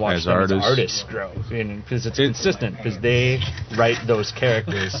grow, and watch them as artists grow. Because it's consistent, because they write those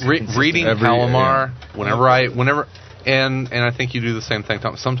characters. Reading Palomar, whenever, and I think you do the same thing,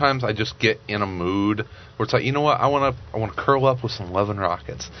 Tom. Sometimes I just get in a mood where it's like, you know what, I want to curl up with some Love and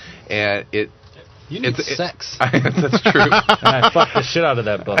Rockets, and You need sex. That's true. And I fucked the shit out of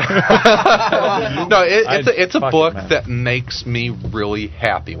that book. No, it's a book man. that makes me really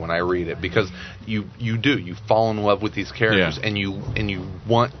happy when I read it, because you fall in love with these characters, and you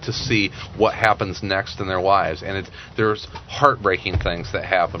want to see what happens next in their lives, and there's heartbreaking things that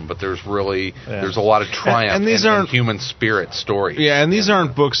happen, but there's a lot of triumph and these and aren't human spirit stories. Yeah, and these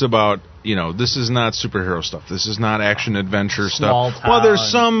aren't books about, this is not superhero stuff. This is not action adventure Small stuff. Well, there's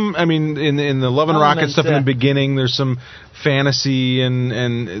town. some. I mean, in the Love and Rockets stuff in the beginning, there's some fantasy and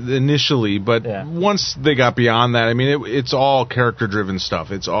initially, but once they got beyond that, I mean, it's all character driven stuff.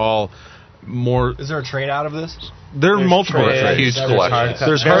 It's all more. Is there a trade out of this? There are multiple trades, huge collection.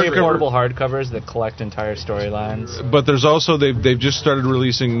 There's very hardcover- affordable hardcovers that collect entire storylines. But there's also they've just started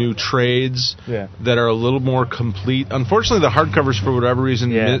releasing new trades Yeah. that are a little more complete. Unfortunately, the hardcovers for whatever reason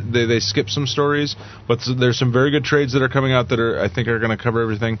they skip some stories, but there's some very good trades that are coming out that I think are going to cover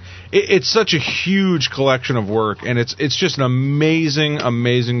everything. It's such a huge collection of work, and it's just an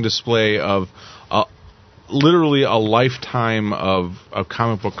amazing display of literally a lifetime of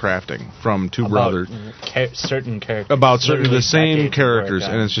comic book crafting from two brothers Certain characters. about certain Literally the same decades of characters, work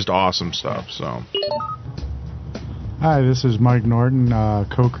on and it. it's just awesome stuff. So. Hi, this is Mike Norton,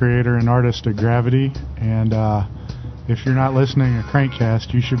 co-creator and artist at Gravity, and if you're not listening to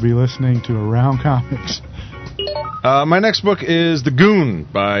Crankcast, you should be listening to Around Comics. My next book is The Goon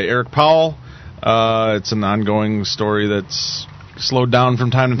by Eric Powell. It's an ongoing story that's slowed down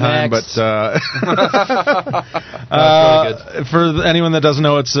from time to time, Next. but really for anyone that doesn't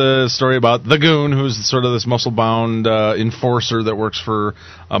know, it's a story about the Goon, who's sort of this muscle-bound enforcer that works for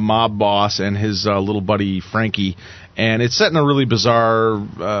a mob boss and his little buddy Frankie, and it's set in a really bizarre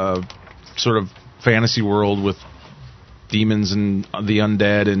sort of fantasy world with demons and the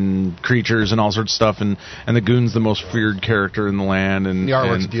undead and creatures and all sorts of stuff, and the Goon's the most feared character in the land, and The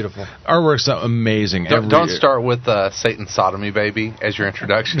artwork's and beautiful. Artwork's amazing. Don't start with Satan's Sodomy Baby as your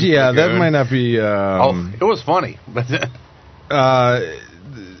introduction. to Yeah, the that Goon. might not be. It was funny, but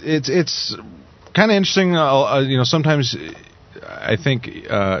It's kind of interesting. Sometimes I think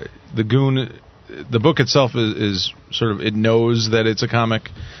the Goon, the book itself is sort of, it knows that it's a comic,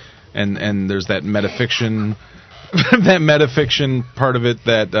 and there's that metafiction. That metafiction part of it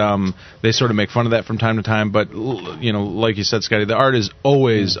that they sort of make fun of that from time to time, but like you said, Scotty, the art is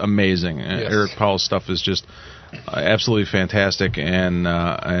always amazing. Yes. Eric Powell's stuff is just absolutely fantastic, and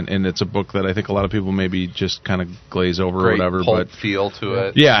it's a book that I think a lot of people maybe just kind of glaze over great or whatever. pulp But feel to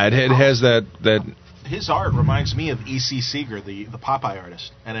it. yeah, it has that. His art reminds me of E.C. Seeger, the Popeye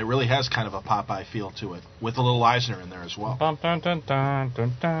artist, and it really has kind of a Popeye feel to it, with a little Eisner in there as well. Bum, dun, dun, dun,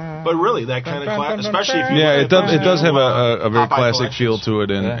 dun, dun. But really, that kind of especially if you Yeah, look it does. at It does have a very Popeye classic feel collections. to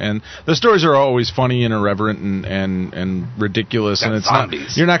it, and Yeah. and the stories are always funny and irreverent and ridiculous, and Got it's not.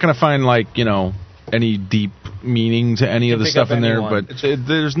 zombies. You're not going to find any deep meaning to any of the pick stuff up in there, anyone. but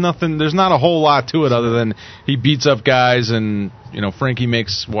there's nothing. There's not a whole lot to it other than he beats up guys, and Frankie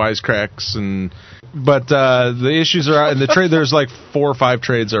makes wisecracks, but the issues are out in the trade. There's like 4 or 5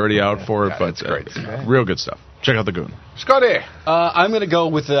 trades already out for it, Yeah, but it's great. real good stuff. Check out the Goon. Scotty. I'm going to go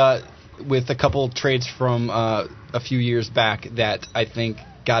with a couple trades from a few years back that I think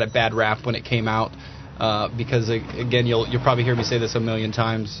got a bad rap when it came out. Because again, you'll probably hear me say this a million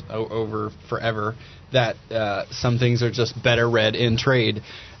times over forever, that some things are just better read in trade.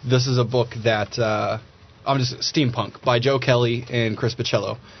 This is a book that Steampunk by Joe Kelly and Chris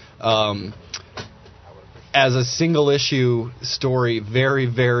Pacello. As a single issue story, very,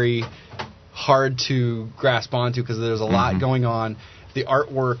 very hard to grasp onto because there's a lot going on. The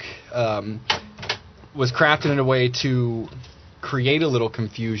artwork was crafted in a way to create a little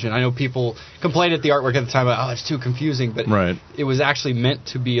confusion. I know people complained at the artwork at the time about, it's too confusing, but Right. it was actually meant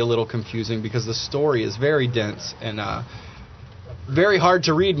to be a little confusing because the story is very dense and very hard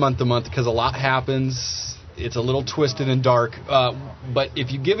to read month to month because a lot happens. It's a little twisted and dark, but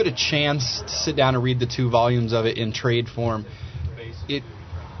if you give it a chance to sit down and read the 2 volumes of it in trade form, it'd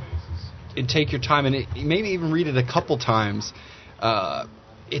take your time, and maybe even read it a couple times.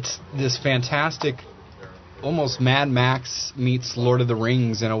 It's this fantastic, almost Mad Max meets Lord of the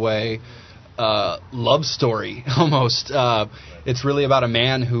Rings in a way, love story almost. It's really about a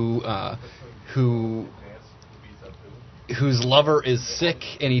man whose lover is sick,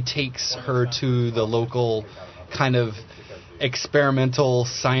 and he takes her to the local kind of experimental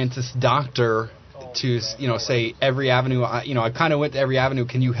scientist doctor to say, every avenue, I kind of went to every avenue,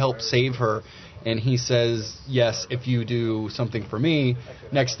 can you help save her? And he says, yes, if you do something for me.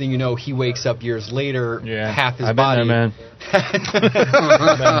 Next thing you know, he wakes up years later, half his I've body. been there, man.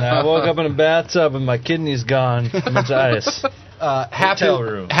 I woke up in a bathtub and my kidney's gone. I'm into ice. Hotel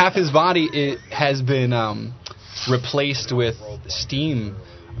room. Half his body has been replaced with steam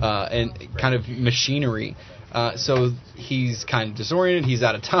and kind of machinery. So he's kind of disoriented. He's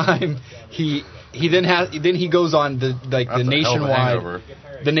out of time. He then goes on the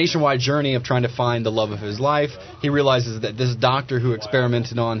nationwide journey of trying to find the love of his life. He realizes that this doctor who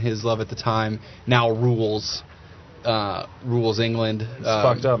experimented on his love at the time now rules England. It's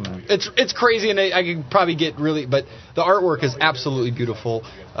fucked up, man. It's crazy, and I could probably get really, but the artwork is absolutely beautiful.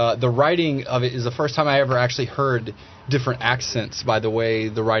 The writing of it is the first time I ever actually heard different accents by the way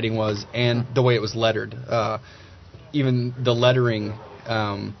the writing was and the way it was lettered. Even the lettering,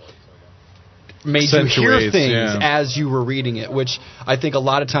 made you hear Accentuates, things yeah. as you were reading it, which I think a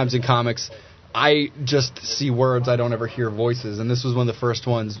lot of times in comics, I just see words, I don't ever hear voices, and this was one of the first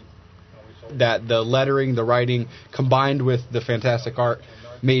ones that the lettering, the writing, combined with the fantastic art,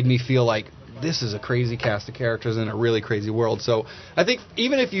 made me feel like this is a crazy cast of characters in a really crazy world. So I think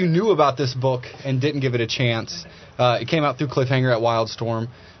even if you knew about this book and didn't give it a chance, it came out through Cliffhanger at Wildstorm,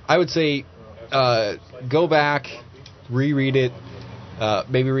 I would say go back, reread it,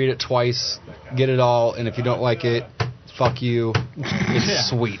 maybe read it twice, get it all, and if you don't like it, fuck you. It's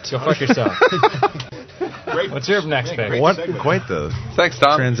sweet. Go fuck yourself. What's your next pick? What? Quite the Thanks,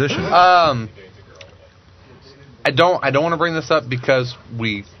 Tom. transition. I don't want to bring this up because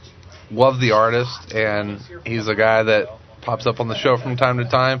we love the artist, and he's a guy that pops up on the show from time to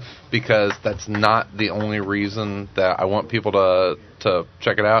time, because that's not the only reason that I want people to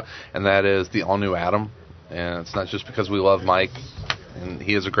check it out, and that is the All New Adam. And it's not just because we love Mike, and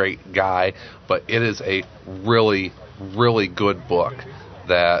he is a great guy, but it is a really, really good book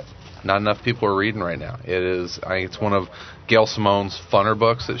that not enough people are reading right now. It's one of Gail Simone's funner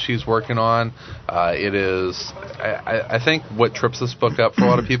books that she's working on. It is, I think what trips this book up for a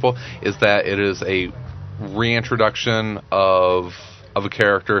lot of people is that it is a reintroduction of a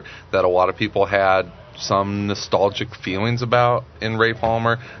character that a lot of people had some nostalgic feelings about in Ray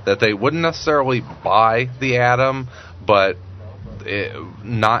Palmer, that they wouldn't necessarily buy the Atom, but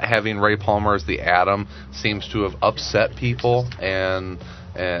not having Ray Palmer as the Atom seems to have upset people, and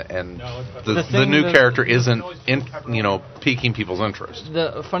the new character isn't piquing people's interest.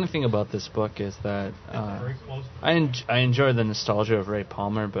 The funny thing about this book is that I enjoy the nostalgia of Ray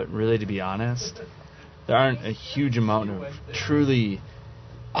Palmer, but really, to be honest, there aren't a huge amount of truly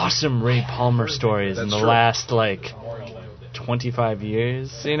awesome Ray Palmer stories in the last 25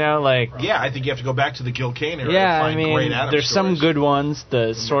 years. Yeah, I think you have to go back to the Gil Kane era. Yeah, to find great Adam there's stories. some good ones.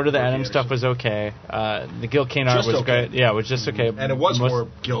 The Sword of the Atom stuff was okay. The Gil Kane art was okay. great. Yeah, it was just okay. And it was more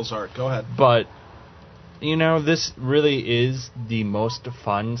Gil's art. Go ahead. But this really is the most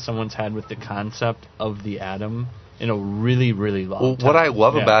fun someone's had with the concept of the Atom in a really, really long time. What I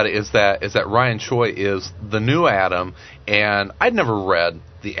love about it is that Ryan Choi is the new Adam, and I'd never read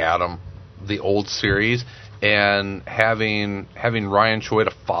the Atom, the old series, and having Ryan Choi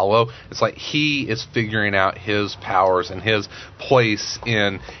to follow, it's like he is figuring out his powers and his place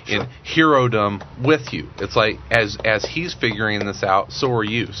in herodom with you. It's like as he's figuring this out, so are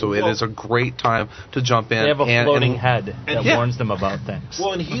you. So it is a great time to jump in. They have a floating head that yeah. warns them about things.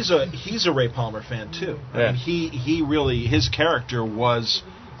 Well, and he's a Ray Palmer fan too. Yeah. I mean, he really, his character was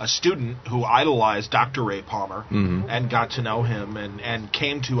a student who idolized Dr. Ray Palmer and got to know him and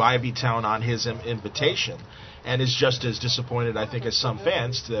came to Ivytown on his invitation, and is just as disappointed, I think, as some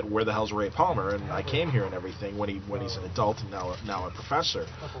fans that where the hell's Ray Palmer, and I came here and everything when he's an adult and now a professor.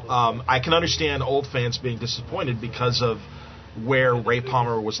 I can understand old fans being disappointed because of where Ray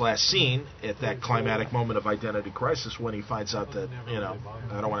Palmer was last seen at that climatic moment of identity crisis when he finds out that,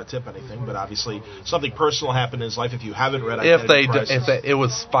 I don't want to tip anything, but obviously something personal happened in his life. If you haven't read Identity Crisis... it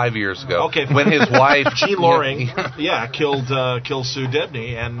was 5 years ago. Okay. When his wife... Jean Loring, killed Sue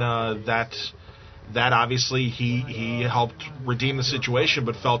Debney, and that obviously he helped redeem the situation,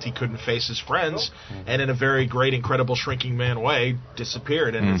 but felt he couldn't face his friends, and in a very great, incredible Shrinking Man way,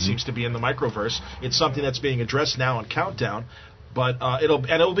 disappeared, and it seems to be in the Microverse. It's something that's being addressed now on Countdown, but it'll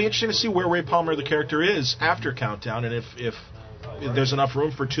be interesting to see where Ray Palmer, the character, is after Countdown, and if there's enough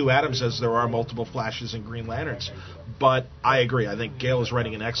room for two Adams as there are multiple Flashes and Green Lanterns. But I agree. I think Gale is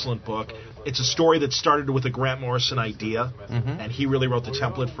writing an excellent book. It's a story that started with a Grant Morrison idea, and he really wrote the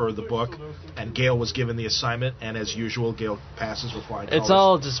template for the book, and Gale was given the assignment, and as usual, Gale passes with flying colors. It's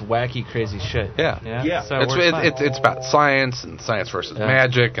all just wacky, crazy shit. Yeah. So it's about science and science versus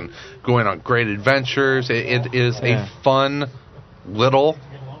magic and going on great adventures. It is a fun little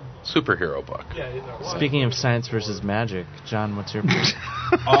superhero book. Speaking of science versus magic, John, what's your pick?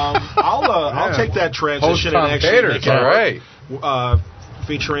 I'll take that transition and actually make it all right.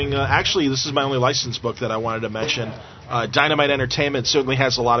 Featuring, actually, this is my only licensed book that I wanted to mention. Dynamite Entertainment certainly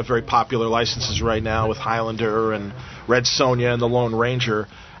has a lot of very popular licenses right now with Highlander and Red Sonja and The Lone Ranger.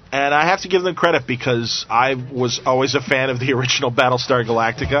 And I have to give them credit because I was always a fan of the original Battlestar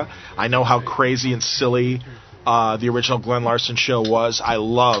Galactica. I know how crazy and silly the original Glenn Larson show was. I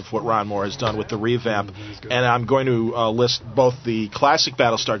love what Ron Moore has done with the revamp. And I'm going to list both the classic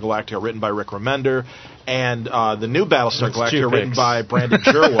Battlestar Galactica written by Rick Remender and the new Battlestar Galactica written by Brandon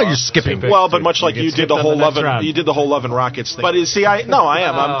Jerwa. You're skipping. Well, but much like you did the whole Love and Rockets thing. But I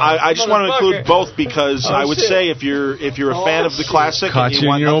am. I just want to include both because I would say if you're a fan of the classic and you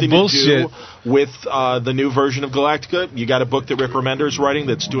want nothing to do with the new version of Galactica. You got a book that Rick Remender is writing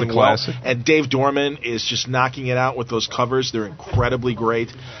that's doing well, and Dave Dorman is just knocking it out with those covers. They're incredibly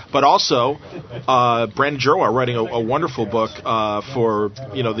great. But also, Brandon Gerwar writing a wonderful book for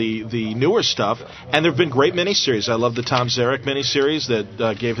the newer stuff. And there have been great miniseries. I love the Tom Zarek miniseries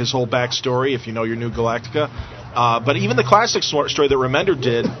that gave his whole backstory. If you know your new Galactica, but even the classic story that Remender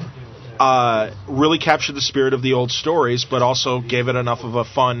did. Really captured the spirit of the old stories, but also gave it enough of a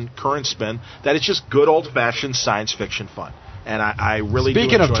fun current spin that it's just good old-fashioned science fiction fun. And I really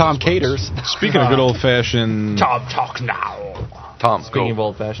Speaking do of Tom Caters. Speaking of good old-fashioned... Tom, talk now. Tom, Speaking of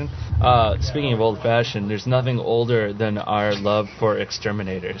old-fashioned, there's nothing older than our love for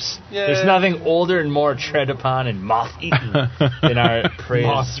exterminators. Yay. There's nothing older and more tread upon and moth-eaten than our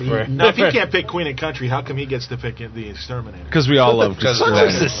praise for... Now, if he can't pick Queen and Country, how come he gets to pick the Exterminator? Because we all love Exterminator.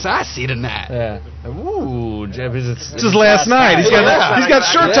 So sassy than that. Yeah. Ooh, it's his last night. He's got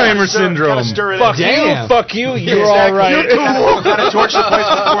short-timer syndrome. Fuck you, you're all right. You're cool. Gotta torch the place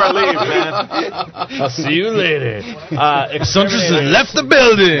before I leave, man. I'll see you later. Suntress has left the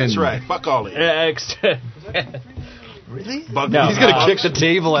building. That's right. Fuck all of you. Really? No, he's going to kick the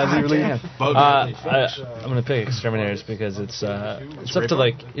table as he leaves. I'm going to pick Exterminators because it's up to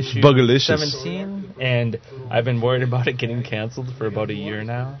like issue Bugalicious. 17, and I've been worried about it getting canceled for about a year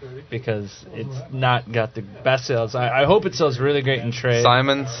now because it's not got the best sales. I hope it sells really great in trade.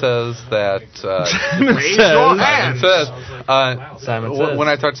 Simon says that... Simon says. When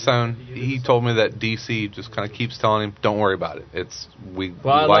I talked to Simon, he told me that DC just kind of keeps telling him, don't worry about it. We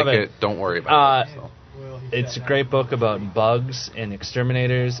like it. Don't worry about it. So. It's a great book about bugs and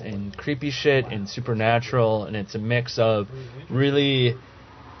exterminators and creepy shit and supernatural, and it's a mix of really,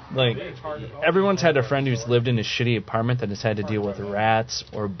 like, everyone's had a friend who's lived in a shitty apartment that has had to deal with rats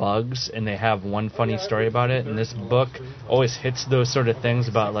or bugs, and they have one funny story about it, and this book always hits those sort of things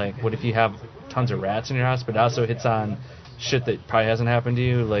about, like, what if you have tons of rats in your house, but it also hits on shit that probably hasn't happened to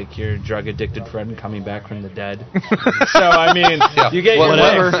you, like your drug-addicted friend coming back from the dead. So, I mean, you get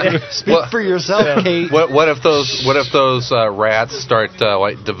whatever. Speak for yourself, Kate. What if those rats start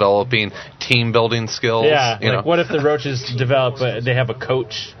developing team-building skills? Yeah, what if the roaches develop, they have a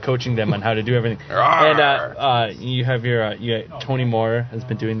coach coaching them on how to do everything? And you have Tony Moore has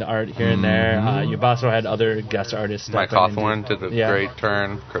been doing the art here and there. You've also had other guest artists. Mike Hawthorne did a great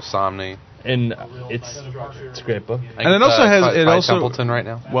turn. Chris Somney. And it's a great book. And it also has Templeton right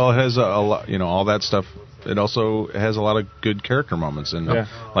now. Well, it has a lot, all that stuff. It also has a lot of good character moments and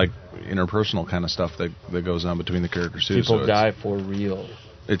like interpersonal kind of stuff that goes on between the characters too. People die for real.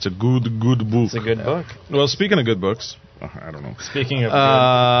 It's a good book. It's a good book. Well, speaking of good books, I don't know. Speaking of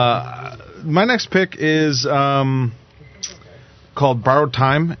my next pick is called Borrowed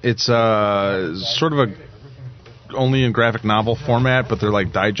Time. It's sort of a only in graphic novel format, but they're like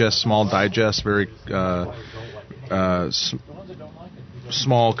small digests, very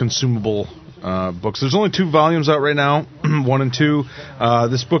small, consumable books. There's only 2 volumes out right now, 1 and 2.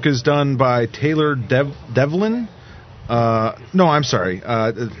 This book is done by Taylor Devlin. No, I'm sorry.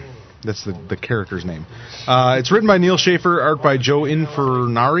 That's the character's name. It's written by Neil Schaefer, art by Joe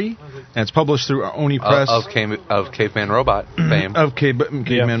Infernari, and it's published through Oni Press. Of Caveman Robot fame. Of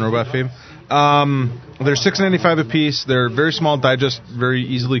Caveman Robot fame. They're $6.95 a piece. They're very small digest, very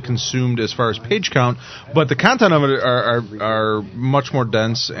easily consumed as far as page count, but the content of it are much more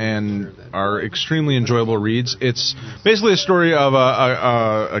dense and are extremely enjoyable reads. It's basically a story of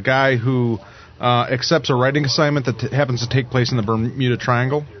a guy who accepts a writing assignment that happens to take place in the Bermuda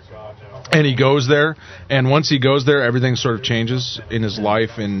Triangle. And he goes there, and once he goes there, everything sort of changes in his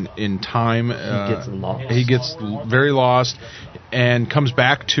life and in time. He gets lost. He gets very lost and comes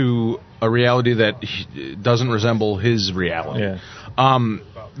back to a reality that doesn't resemble his reality. Yeah.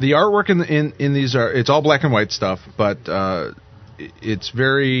 The artwork in these it's all black and white stuff, but it's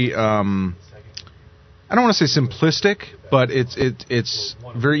very I don't want to say simplistic, but it's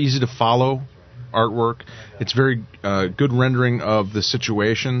very easy to follow artwork. It's very good rendering of the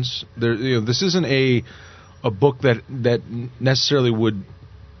situations. This isn't a book that necessarily would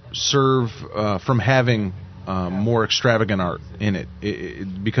serve from having more extravagant art in it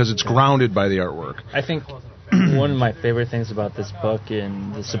because it's grounded by the artwork. I think one of my favorite things about this book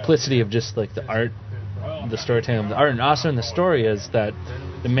and the simplicity of just like the art, the storytelling of the art, and also in the story is that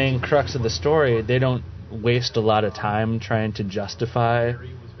the main crux of the story, they don't waste a lot of time trying to justify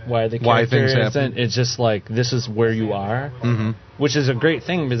why the character isn't. It's just like, this is where you are, which is a great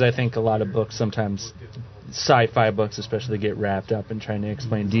thing because I think a lot of books sometimes, sci-fi books especially, get wrapped up in trying to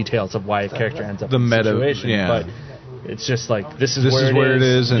explain details of why a character ends up in a situation. Yeah. But It's just like this is where it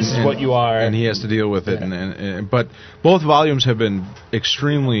is, and this is what you are, and he has to deal with it. And but both volumes have been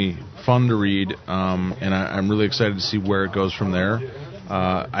extremely fun to read, and I'm really excited to see where it goes from there.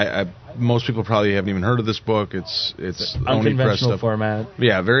 Most people probably haven't even heard of this book. It's unconventional format.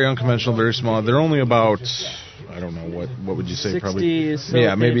 Yeah, very unconventional, very small. They're only about, I don't know, what would you say? 60 probably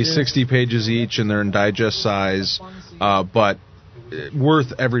maybe pages. 60 pages each, and they're in digest size, but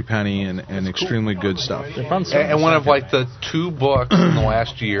worth every penny and extremely good stuff. And one of like the 2 books in the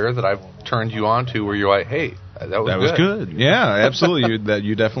last year that I've turned you on to where you're like, hey, that was good. Yeah, absolutely.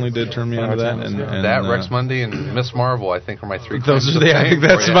 you definitely did turn me on to that. And that, Rex Mundi, and Miss Marvel, I think, are my 3 those claims are to I think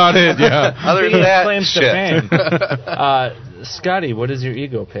that's about it, yeah. Other than that, claims shit. to fame. Scotty, what is your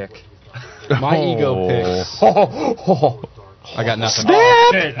ego pick? My ego picks. I got nothing.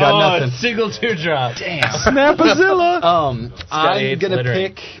 Snap! Got nothing. Single teardrop. Damn. Snapazilla! I'm going to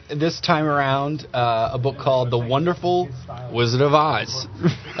pick this time around a book called The Wonderful Wizard of Oz,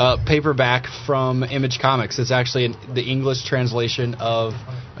 paperback from Image Comics. It's actually the English translation of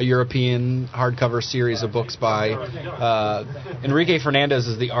a European hardcover series of books by Enrique Fernandez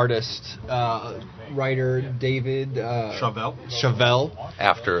is the artist, writer David Chevelle.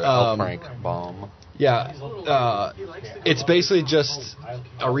 After L. Frank Baum. Yeah, it's basically just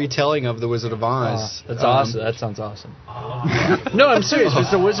a retelling of The Wizard of Oz. That's awesome. That sounds awesome. No, I'm serious. It's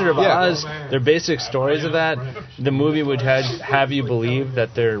The Wizard of Oz. Their basic stories of that. The movie would have you believe that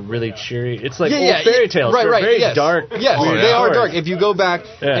they're really cheery. It's like old fairy tales. Right, they're very yes. dark. Yes, they are dark. If you go back,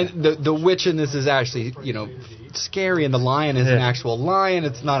 Yeah. and the witch in this is actually, scary, and the lion is an actual lion.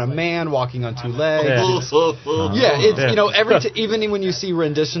 It's not a man walking on 2 legs. Even when you see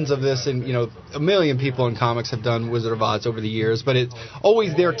renditions of this, and a million people in comics have done Wizard of Oz over the years, but it's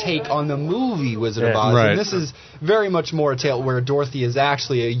always their take on the movie Wizard of Oz. Right. And this is very much more a tale where Dorothy is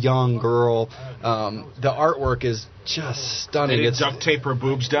actually a young girl. The artwork is just stunning. They didn't duct tape her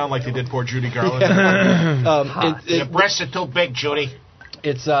boobs down like they did poor Judy Garland. Your breasts are too big, Judy.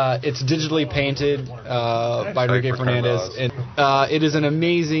 It's digitally painted by Enrique Fernandez, and it is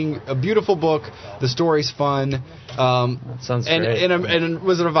a beautiful book. The story's fun. Sounds great. And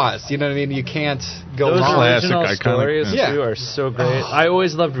Wizard of Oz, you know what I mean? You can't go Those wrong. original Classic, iconic, stories yeah. too are so great. I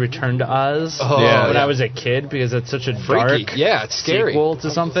always loved Return to Oz when I was a kid because it's such a Freaky. dark it's scary. sequel to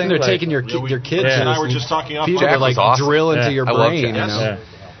something. And they're taking your kids. Chris and I were just talking off. People Jack are like was awesome. drill into your I love brain, Jack. Yeah.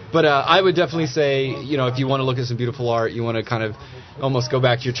 But I would definitely say, if you want to look at some beautiful art, you want to kind of almost go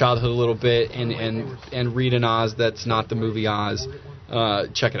back to your childhood a little bit and read an Oz that's not the movie Oz.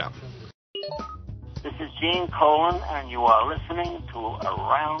 Check it out. This is Gene Colan, and you are listening to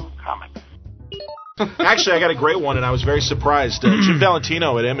Around Comics. Actually, I got a great one, and I was very surprised. Jim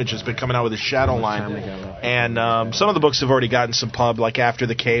Valentino at Image has been coming out with his Shadow line, and some of the books have already gotten some pub, like After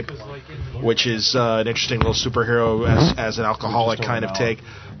the Cape, which is an interesting little superhero as an alcoholic kind of take.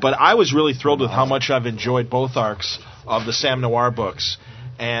 But I was really thrilled with how much I've enjoyed both arcs of the Sam Noir books.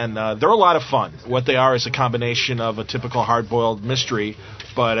 And they're a lot of fun. What they are is a combination of a typical hard-boiled mystery,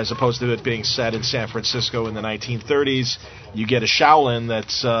 but as opposed to it being set in San Francisco in the 1930s, you get a Shaolin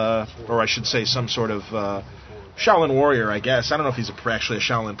that's, or I should say some sort of Shaolin warrior, I guess. I don't know if he's actually a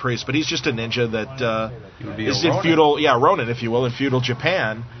Shaolin priest, but he's just a ninja that is in feudal, Ronin, if you will, in feudal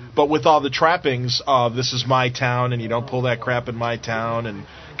Japan, but with all the trappings of this is my town and you don't pull that crap in my town, and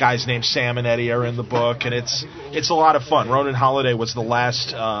guys named Sam and Eddie are in the book, and it's a lot of fun. Ronin Holiday was the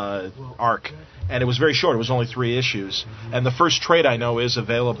last arc, and it was very short. It was only 3 issues, and the first trade I know is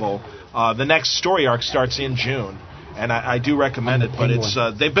available. The next story arc starts in June, and I do recommend it.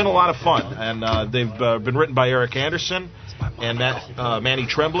 But they've been a lot of fun, and they've been written by Eric Anderson and Manny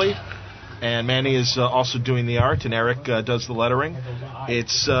Tremblay. And Manny is also doing the art, and Eric does the lettering.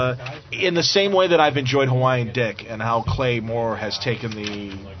 It's in the same way that I've enjoyed Hawaiian Dick, and how Clay Moore has taken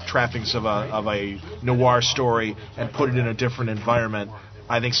the trappings of a noir story and put it in a different environment.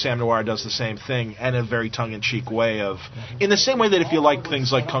 I think Sam Noir does the same thing, and in a very tongue-in-cheek way in the same way that if you like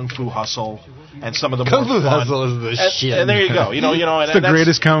things like Kung Fu Hustle and some of the Kung more Fu fun, Hustle is the shit. And there you go. It's the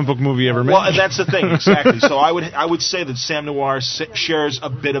greatest comic book movie ever made. Well, and that's the thing, exactly. So I would say that Sam Noir shares a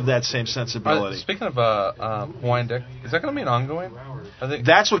bit of that same sensibility. Speaking of Hawaiian Dick, is that going to be an ongoing? I think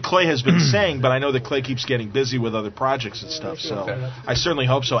that's what Clay has been saying, but I know that Clay keeps getting busy with other projects and stuff, so I certainly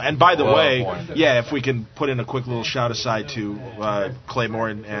hope so. And by the way, if we can put in a quick little shout aside to Clay Moore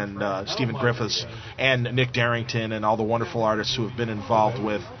and Stephen Griffiths and Nick Darrington and all the wonderful artists who have been involved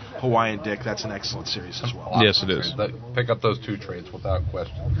with Hawaiian Dick, that's an excellent series as well. Yes, it is. Pick up those 2 trades without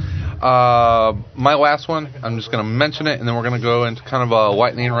question. My last one, I'm just going to mention it, and then we're going to go into kind of a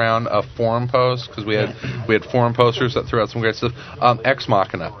lightning round of forum posts, because we had forum posters that threw out some great stuff. Ex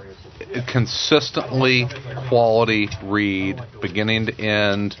Machina. consistently quality read, beginning to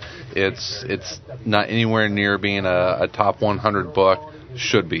end. It's not anywhere near being a top 100 book.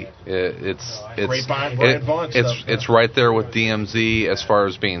 Should be. It's right there with DMZ as far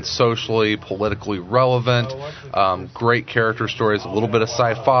as being socially, politically relevant. Great character stories, a little bit of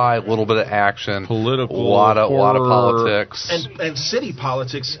sci-fi, a little bit of action, political, a lot of politics, and city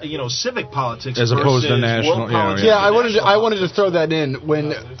politics. Civic politics as opposed to national. Yeah, I wanted to throw that in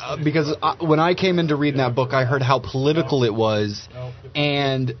because when I came into reading that book, I heard how political it was,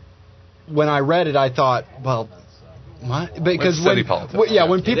 and when I read it, I thought, well. What? Because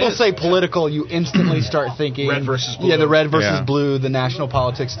when people say political, you instantly start thinking red versus blue. Yeah, the red versus blue, the national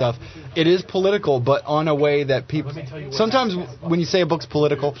politics stuff. It is political, but on a way that people sometimes when you say a book's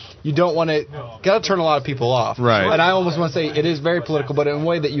political, you don't want to got to turn a lot of people off. Right. And I almost want to say it is very political, but in a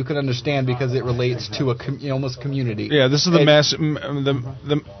way that you can understand because it relates to almost community. Yeah, this is the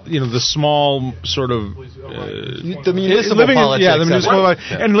small sort of the municipal politics. The municipal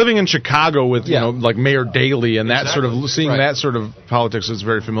and living in Chicago with like Mayor Daley and that sort of seeing that sort of politics is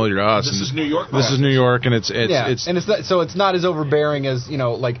very familiar to us. This is New York. This is New York, and it's it's not as overbearing as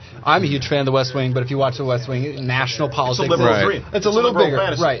like I'm a huge fan of The West Wing, but if you watch The West Wing, national politics, it's a liberal dream. It's a little bigger,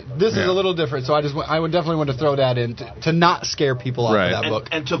 fantasy. right? This is a little different, so I would definitely want to throw that in to not scare people off of that book.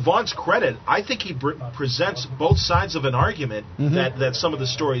 And to Vaughn's credit, I think he presents both sides of an argument that some of the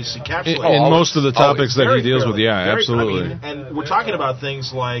stories encapsulate. And most of the topics that he deals with, absolutely. And we're talking about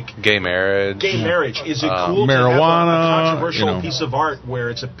things like gay marriage. Is it cool marijuana, to have a controversial piece of art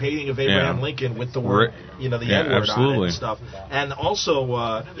where it's a painting of Abraham Lincoln with the word, the N-word on it and stuff? And also,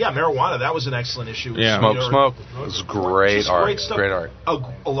 marijuana, that was an excellent issue. Yeah, Smoke. It was great art. Great art.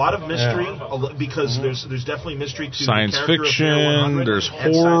 A lot of mystery, because there's definitely mystery to science the character fiction, there's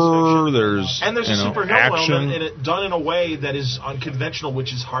horror, there's a superhero action. element, and done in a way that is unconventional,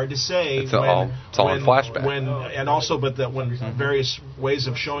 which is hard to say. It's all in flashback. When various ways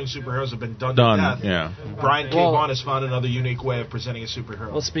of showing superheroes have been done to death. Yeah. Brian K. Vaughan has found another unique way of presenting a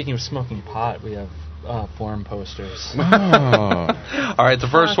superhero. Well, speaking of smoking pot, we have forum posters. All right, the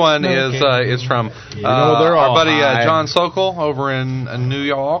first one is from our buddy John Sokol over in New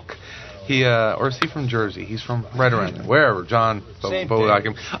York. Or is he from Jersey? He's from right around there, wherever. John, like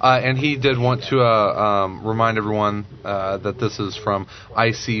him. And he did want to remind everyone that this is from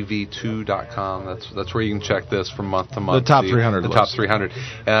ICV2.com. That's where you can check this from month to month. The top 300. The top 300.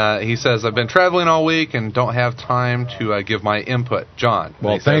 He says, I've been traveling all week and don't have time to give my input. John.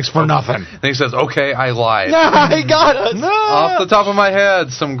 Well, thanks for nothing. And he says, okay, I lied. No, he got us. No. Off the top of my head,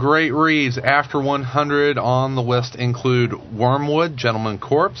 some great reads after 100 on the list include Wormwood, Gentleman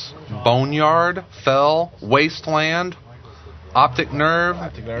Corpse, Boneyard, Fell, Wasteland, Optic Nerve,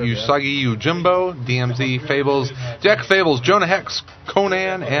 Usagi Yojimbo, DMZ Fables, Jack Fables, Jonah Hex,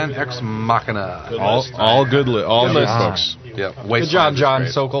 Conan, and Ex Machina. All good books. Yeah, good job, John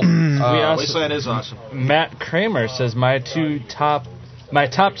Sokol. Wasteland is awesome. Matt Kramer says my top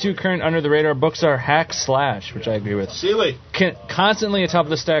two current under the radar books are Hack Slash, which I agree with. Seeley. Constantly a top of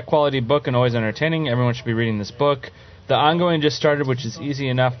the stack quality book and always entertaining. Everyone should be reading this book. The ongoing just started, which is easy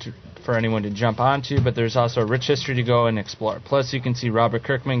enough for anyone to jump onto, but there's also a rich history to go and explore. Plus, you can see Robert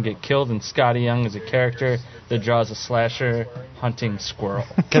Kirkman get killed and Scotty Young is a character that draws a slasher hunting squirrel.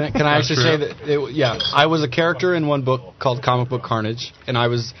 Can I actually say that, I was a character in one book called Comic Book Carnage, and I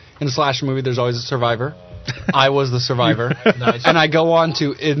was in a slasher movie, there's always a survivor. I was the survivor. Nice. And I go on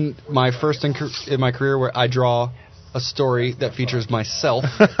to, in my career, where I draw a story that features myself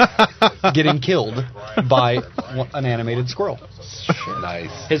getting killed by an animated squirrel.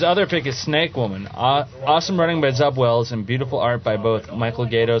 Nice. His other pick is Snake Woman. Awesome writing by Zeb Wells and beautiful art by both Michael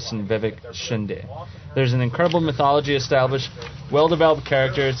Gaydos and Vivek Shinde. There's an incredible mythology established, well-developed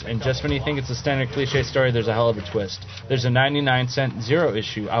characters, and just when you think it's a standard cliche story, there's a hell of a twist. There's a 99-cent zero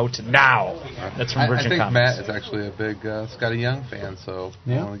issue out now. That's from Virgin Comics. Matt is actually a big Scotty Young fan, so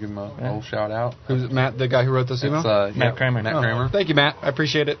I want to give him a little shout-out. Who's Matt, the guy who wrote this email? Matt Kramer. Matt Kramer. Thank you, Matt. I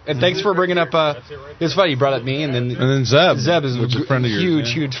appreciate it. And thanks for bringing up... it's funny, you brought up me, and then Zeb. Zeb is a friend of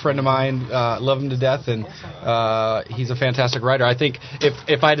yours. Huge friend of mine. Love him to death, and he's a fantastic writer. I think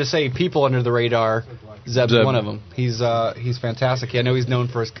if I had to say people under the radar... Zeb's one of them. He's fantastic. I know he's known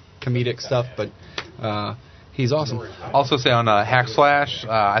for his comedic stuff, but he's awesome. Also say on Hack Slash,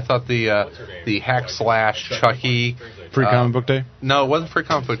 I thought the Hack Slash Chucky Free Comic Book Day. No, it wasn't Free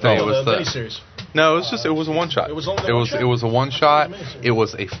Comic Book Day. It was the miniseries. No, it was a one shot. It was a one shot. It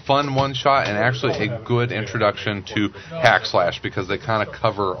was a fun one shot and actually a good introduction to Hack Slash because they kind of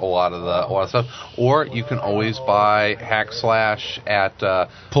cover a lot of stuff. Or you can always buy Hack Slash at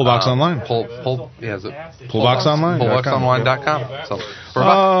Pullbox Online. Pullbox Online. Pullboxonline.com. So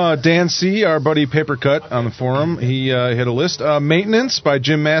Dan C., our buddy Papercut on the forum, he hit a list. Maintenance by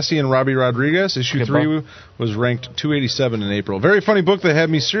Jim Massey and Robbie Rodriguez. Issue 3 was ranked 287 in April. Very funny book that had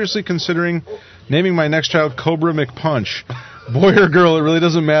me seriously considering naming my next child Cobra McPunch. Boy or girl, it really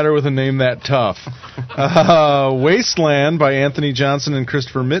doesn't matter with a name that tough. Wasteland by Anthony Johnson and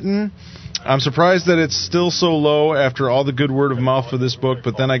Christopher Mitten. I'm surprised that it's still so low after all the good word of mouth for this book,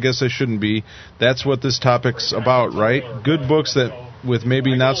 but then I guess I shouldn't be. That's what this topic's about, right? Good books that with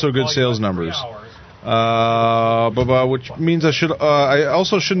maybe not so good sales numbers. Which means I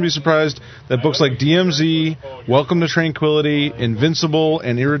also shouldn't be surprised that books like DMZ, Welcome to Tranquility, Invincible,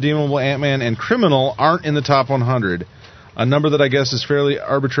 and Irredeemable Ant-Man and Criminal aren't in the top 100. A number that I guess is fairly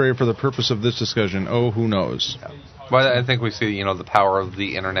arbitrary for the purpose of this discussion. Oh, who knows? Well, I think we see, the power of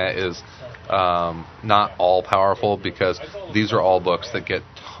the internet is not all powerful, because these are all books that get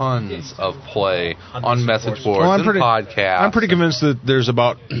tons of play on message boards and podcasts. I'm pretty convinced that there's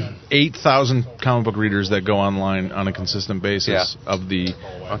about 8,000 comic book readers that go online on a consistent basis of the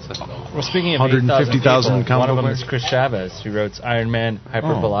speaking of 150,000 comic one of them book is Chris Chavez, who wrote Iron Man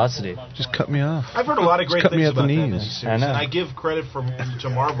Hypervelocity. Just cut me off. I've heard a lot of great things about that knees. miniseries, and I give credit to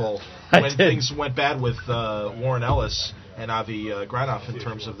Marvel when things went bad with Warren Ellis and Avi Granoff in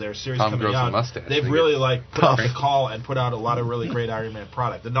terms of their series coming out. They've really put out the call and put out a lot of really great Iron Man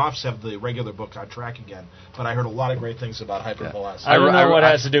product. The Knopfs have the regular book on track again, but I heard a lot of great things about Hypervelocity. I don't know what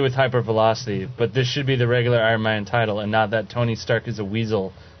has to do with Hypervelocity, but this should be the regular Iron Man title, and not that Tony Stark is a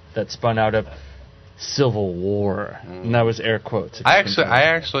weasel that spun out of Civil War. And that was air quotes. I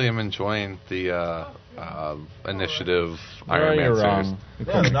actually am enjoying the Initiative Iron Man series.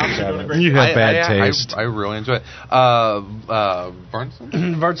 Yeah, the Knopfs are doing a great You have bad taste. I really enjoy it.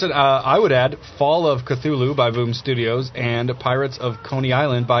 Varnson, I would add Fall of Cthulhu by Boom Studios and Pirates of Coney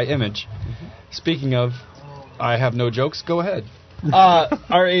Island by Image. Speaking of, I have no jokes, go ahead.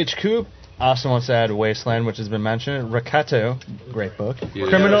 R.H. Coop also wants to add Wasteland, which has been mentioned. Rakato, great book. Yeah.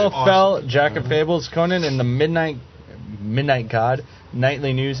 Criminal, Fell, Jack of Fables, Conan, and the Midnight God,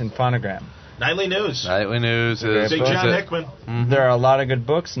 Nightly News, and Phonogram. Nightly News is Big John Hickman. Mm-hmm. There are a lot of good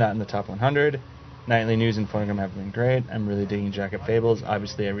books, not in the top 100. Nightly News and Phonogram have been great. I'm really digging Jack of Fables.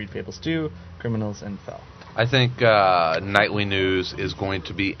 Obviously, I read Fables 2, Criminals, and Fell. I think Nightly News is going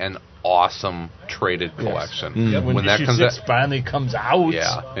to be an awesome traded collection. Yes. When that comes out, finally comes out.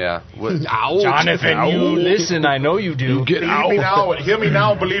 Yeah. Jonathan, you listen. I know you do. Get out. Hear me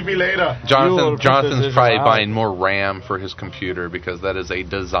now. Believe me later. Jonathan's probably buying more RAM for his computer, because that is a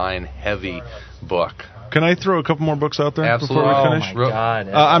design-heavy book. Can I throw a couple more books out there Absolutely. before we finish? Oh my God!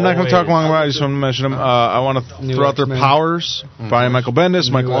 I'm not going to talk long about it. I just want to mention them. I want to throw out their Powers by Michael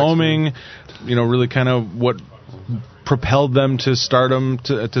Bendis, Michael Oeming. Really kind of what propelled them to stardom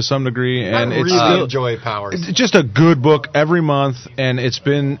to some degree, and it's still enjoy Powers. It's just a good book every month, and it's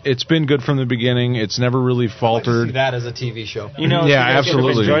been good from the beginning. It's never really faltered. See that as a TV show. Yeah,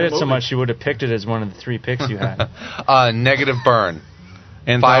 absolutely. If you enjoyed it so much, you would have picked it as one of the 3 picks you had. Negative Burn.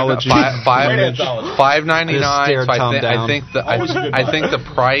 Anthology. $5.99. So I think the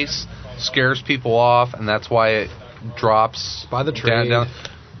price scares people off, and that's why it drops by the trade. Down.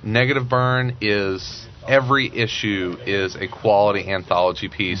 Negative Burn is every issue is a quality anthology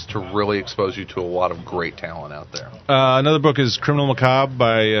piece to really expose you to a lot of great talent out there. Another book is Criminal Macabre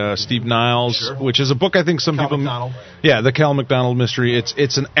by Steve Niles, which is a book I think some people... McDonald. Yeah, the Cal McDonald mystery.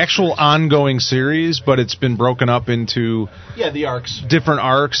 It's an actual ongoing series, but it's been broken up into... the arcs. Different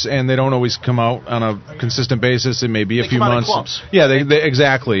arcs, and they don't always come out on a consistent basis. It may be a few months. Out in clumps. Yeah, they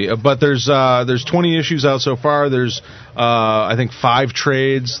exactly. But there's 20 issues out so far. There's I think 5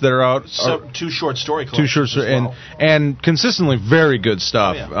 trades that are out. 2 short story collections. 2 short story and consistently very good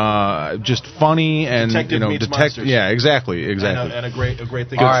stuff. Just funny and detective. Yeah, exactly. And a great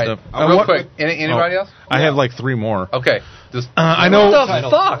thing. All right, real quick. Anybody else? I have like 3 more. Okay. I know. What the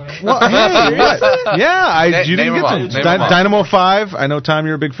fuck? Well, hey, what? Yeah, you didn't get to Dynamo 5. I know, Tom,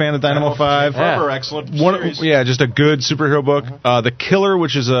 you're a big fan of Dynamo 5. Excellent series. Just a good superhero book. The Killer,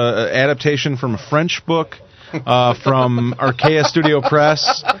 which is an adaptation from a French book from Archaea Studio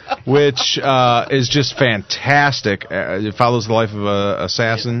Press, which is just fantastic. It follows the life of an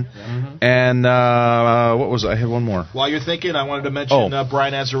assassin. And what was it? I had one more. While you're thinking, I wanted to mention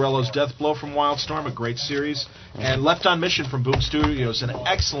Brian Azzarello's Death Blow from Wildstorm, a great series. And Left on Mission from Boom Studios, an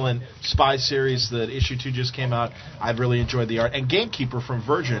excellent spy series that issue 2 just came out. I've really enjoyed the art. And Gamekeeper from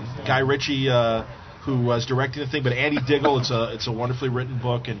Virgin, Guy Ritchie, who was directing the thing, but Andy Diggle. It's a wonderfully written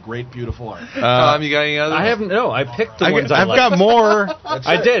book and great, beautiful art. Tom, you got any others? I haven't. No, I picked the ones I've got more.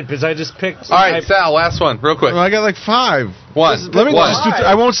 I did, because I just picked. All right, Sal, last one, real quick. Well, I got like 5. One. Let me just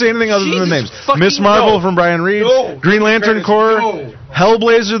I won't say anything other than the names. Miss Marvel from Brian Reed, Green Lantern Corps,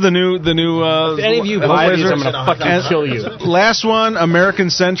 Hellblazer, the new. If any of you buy these, I'm gonna fucking kill you. Last one, American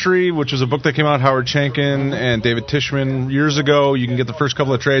Century, which was a book that came out, Howard Schenken and David Tishman years ago. You can get the first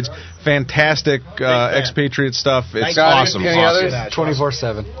couple of trades. Fantastic expatriate stuff. It's awesome. Any others?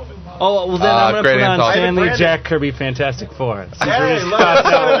 24/7. Oh, well, then I'm going to put on Stanley Jack Kirby Fantastic Four. Whatever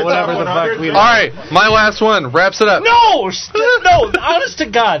the fuck we All right, my last one wraps it up. No! Honest to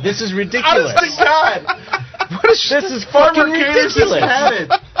God, this is ridiculous. Honest to God. This is fucking ridiculous.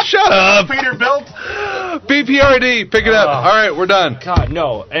 Shut up. Peterbilt. BPRD, pick it up. All right, we're done. God,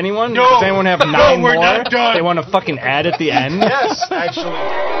 no. Anyone? No. Does anyone have 9 more? We're not done. They want to fucking add at the end? Yes, actually.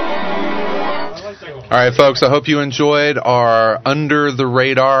 All right, folks, I hope you enjoyed our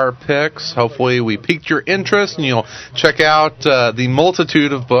under-the-radar picks. Hopefully we piqued your interest, and you'll check out the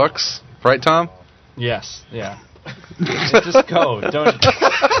multitude of books. Right, Tom? Yes, yeah. Just go. Don't.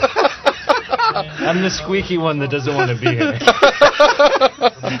 I'm the squeaky one that doesn't want to be here.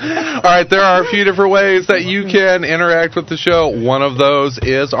 All right, there are a few different ways that you can interact with the show. One of those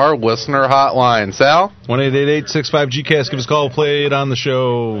is our listener hotline. Sal? 1-888-65-GCAST. Give us a call. Play it on the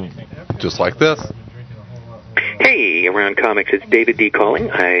show. Just like this. Hey, Around Comics, it's David D. calling.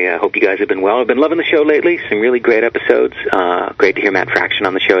 I hope you guys have been well. I've been loving the show lately. Some really great episodes. Great to hear Matt Fraction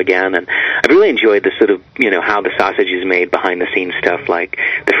on the show again. And I've really enjoyed the sort of, how the sausage is made behind-the-scenes stuff, like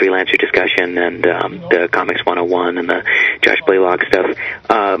the freelancer discussion and the Comics 101 and the Josh Blaylock stuff.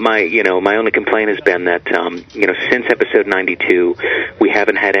 My only complaint has been that, since episode 92, we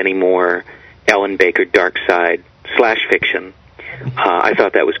haven't had any more Ellen Baker Dark Side / fiction. I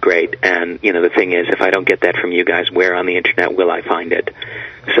thought that was great, and, the thing is, if I don't get that from you guys, where on the internet will I find it?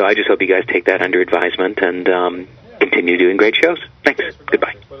 So I just hope you guys take that under advisement and continue doing great shows. Thanks.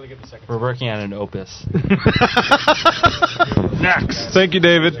 Goodbye. We're working on an opus. Next. Thank you,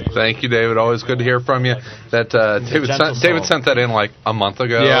 David. Thank you, David. Always good to hear from you. That David sent that in like a month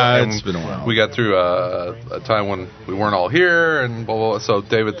ago. Yeah, it's been a while. We got through a time when we weren't all here, and blah, blah, blah. So,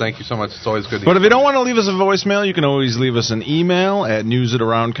 David, thank you so much. It's always good to hear. But if you don't want to leave us a voicemail, you can always leave us an email at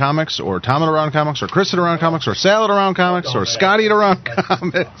news@aroundcomics, or Tom at Around Comics, or Chris at Around Comics, or Sal at Around Comics, or Scotty at Around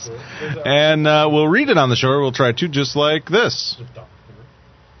Comics. And we'll read it on the show, or we'll try to, just like this.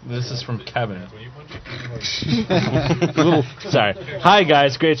 This is from Kevin. Sorry. Hi,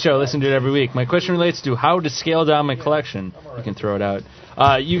 guys. Great show. Listen to it every week. My question relates to how to scale down my collection. You can throw it out.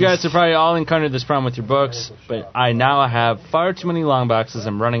 You guys have probably all encountered this problem with your books, but I now have far too many long boxes.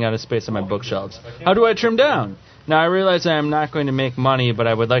 I'm running out of space on my bookshelves. How do I trim down? Now, I realize I am not going to make money, but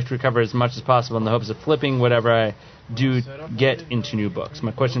I would like to recover as much as possible in the hopes of flipping whatever I do get into new books.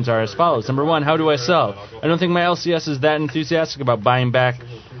 My questions are as follows. Number one, how do I sell? I don't think my LCS is that enthusiastic about buying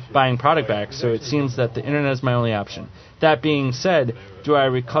product back, so it seems that the internet is my only option. That being said, do I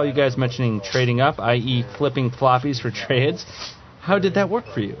recall you guys mentioning trading up, i.e. flipping floppies for trades? How did that work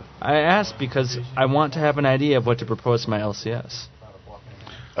for you? I ask because I want to have an idea of what to propose to my LCS.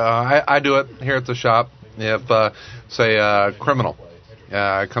 I do it here at the shop. If, say, Criminal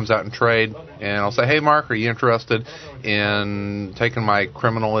comes out in trade, and I'll say, hey, Mark, are you interested in taking my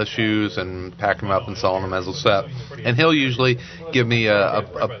Criminal issues and packing them up and selling them as a set? And he'll usually give me a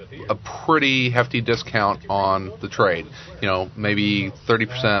pretty hefty discount on the trade. Maybe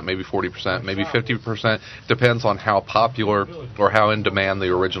 30%, maybe 40%, maybe 50%. Depends on how popular or how in demand the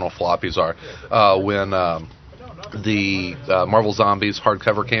original floppies are. When the Marvel Zombies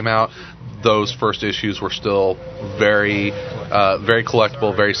hardcover came out, those first issues were still very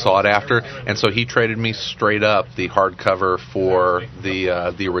collectible, very sought after, and so he traded me straight up the hardcover for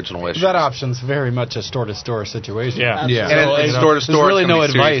the original issue. That option's very much a store-to-store situation. Yeah. And store-to-store. There's really no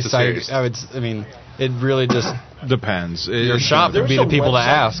advice. It really just depends. Your shop would be the people to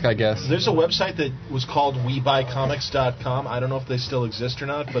ask, I guess. There's a website that was called WeBuyComics.com. I don't know if they still exist or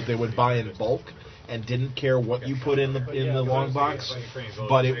not, but they would buy in bulk and didn't care what you put in the long box,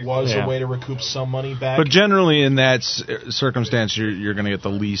 but it was a way to recoup some money back. But generally, in that circumstance, you're going to get the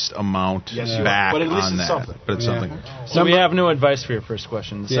least amount back but at least on it's that. Something. But it's something. So we have no advice for your first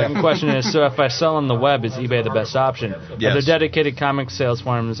question. The second question is, so if I sell on the web, is eBay the best option? Yes. Are there dedicated comic sales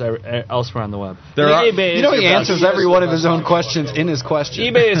forums elsewhere on the web? eBay he answers every one of his own questions in his question.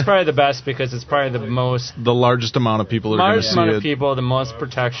 eBay is probably the best because it's probably the largest amount of people are going to see it. Largest amount of people, the most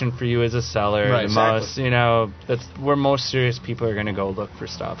protection for you as a seller, right, most, that's where most serious people are going to go look for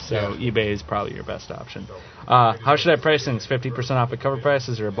stuff. So eBay is probably your best option. How should I price things? 50% off the cover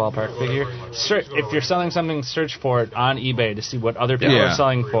prices or a ballpark figure? If you're selling something, search for it on eBay to see what other people are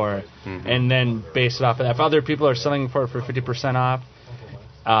selling for, and then base it off of that. If other people are selling for it for 50% off,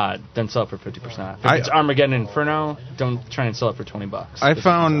 then sell it for 50% off. If it's Armageddon Inferno, don't try and sell it for $20. I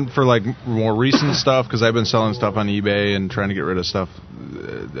found for like more recent stuff, because I've been selling stuff on eBay and trying to get rid of stuff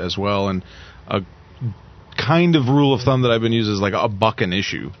as well, and a kind of rule of thumb that I've been using is like $1 an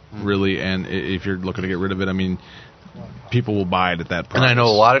issue, really, and if you're looking to get rid of it, I mean, people will buy it at that price. And I know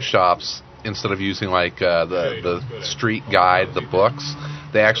a lot of shops, instead of using like the street guide, the books,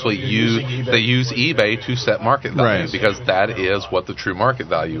 they actually use eBay to set market value, because that is what the true market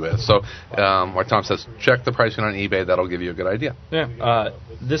value is. So, like Tom says, check the pricing on eBay. That'll give you a good idea. Yeah.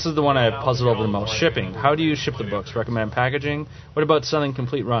 This is the one I puzzled over the most. Shipping. How do you ship the books? Recommend packaging? What about selling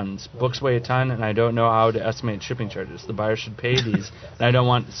complete runs? Books weigh a ton, and I don't know how to estimate shipping charges. The buyer should pay these, and I don't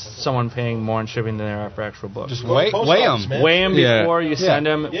want someone paying more on shipping than they are for actual books. Just weigh them. Weigh them before you send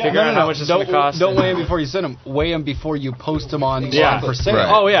them. Figure out how much it's going to cost. Don't weigh them before you send them. Weigh them before you post them on for sale. Right.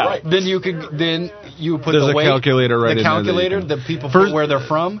 Oh, yeah. Right. Then you put There's the weight, calculator right the calculator, the people put where they're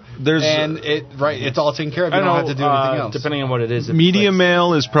from, and it's all taken care of. You don't have to do anything else. Depending on what it is. Media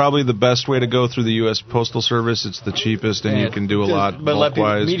mail is probably the best way to go through the U.S. Postal Service. It's the cheapest, and you can do a lot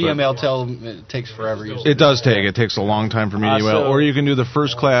bulk-wise. Media mail it takes forever. It does take. It takes a long time for media mail. Or you can do the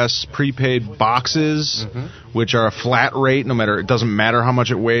first-class prepaid boxes, which are a flat rate. It doesn't matter how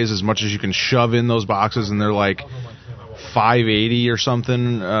much it weighs, as much as you can shove in those boxes, and they're like $5.80 or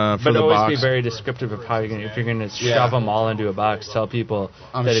something for the box. But always be very descriptive of how you're going to, if you're going to shove them all into a box, tell people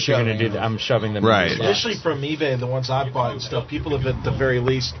that if you're going to do that, I'm shoving them right. in the box. Especially from eBay, the ones I've bought and stuff, people have at the very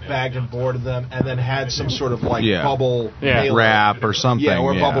least bagged and boarded them and then had some sort of like bubble wrap or something.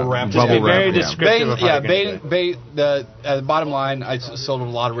 Or bubble wrap. Just be very descriptive of how the bottom line, I sold a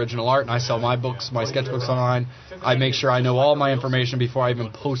lot of original art, and I sell my books, my sketchbooks online. I make sure I know all my information before I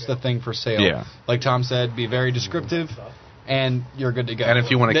even post the thing for sale. Yeah. Like Tom said, be very descriptive, and you're good to go. And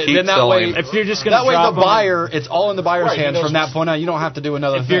if you want to keep selling, if you're just going to drop the buyer, it's all in the buyer's hands from that point on. You don't have to do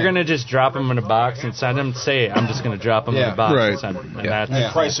another thing. If you're going to just drop them in a box and send them, say, I'm just going to drop them in a box and send them.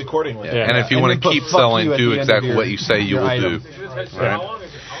 And price accordingly. And if you want to keep selling, do exactly what you say you will do.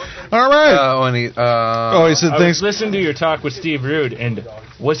 All right. He said, thanks. I was listening to your talk with Steve Rude, and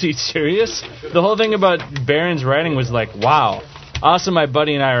was he serious? The whole thing about Barron's writing was like, wow. Also, my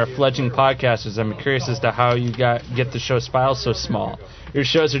buddy and I are fledgling podcasters. I'm curious as to how you get the show's files so small. Your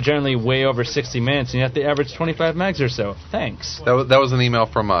shows are generally way over 60 minutes, and yet they average 25 megs or so. Thanks. That was an email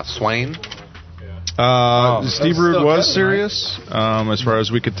from Swain. Steve Rude was serious, as far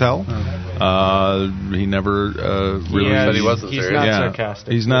as we could tell. He never really said he wasn't serious. He's not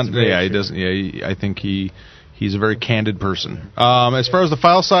sarcastic. He's not. He doesn't. I think he's a very candid person. As far as the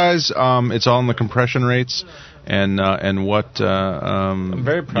file size, it's all in the compression rates and what I'm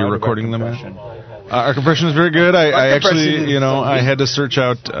very proud you're recording of them at. Our compression is very good. I actually, I had to search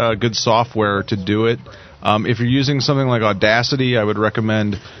out good software to do it. If you're using something like Audacity, I would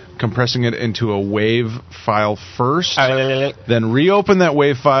recommend compressing it into a WAV file first, then reopen that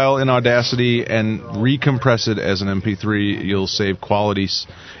WAV file in Audacity and recompress it as an MP3. You'll save quality.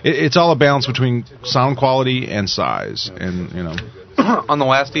 It's all a balance between sound quality and size, and On the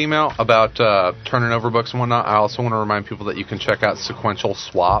last email about turning over books and whatnot, I also want to remind people that you can check out Sequential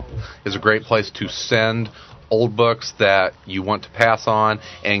Swap. It's a great place to send old books that you want to pass on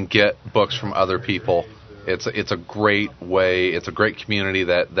and get books from other people. It's a great way. It's a great community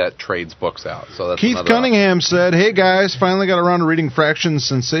that trades books out. So that's Keith Cunningham said, "Hey guys, finally got around to reading Fraction's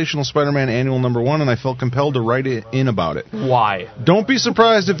Sensational Spider-Man Annual #1, and I felt compelled to write in about it. Why? Don't be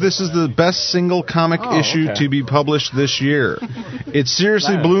surprised if this is the best single comic issue to be published this year. It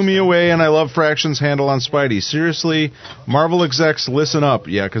seriously blew me away, and I love Fraction's handle on Spidey. Seriously, Marvel execs, listen up."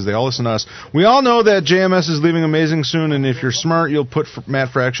 Yeah, because they all listen to us. "We all know that JMS is leaving Amazing soon, and if you're smart, you'll put Matt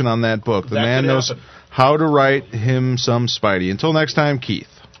Fraction on that book. The man knows how to write him some Spidey. Until next time, Keith."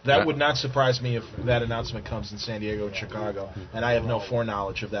 That would not surprise me if that announcement comes in San Diego and Chicago. And I have no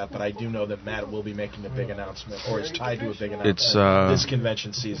foreknowledge of that, but I do know that Matt will be making a big announcement, or is tied to a big announcement this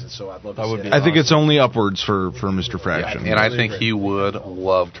convention season, so I'd love to see that. I think it's only upwards for Mr. Fraction. Yeah, and I think he would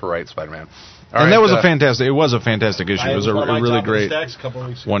love to write Spider-Man. That was a fantastic issue. It was a really great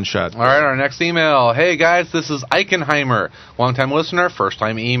one shot. All right, our next email. Hey guys, this is Eichenheimer, longtime listener, first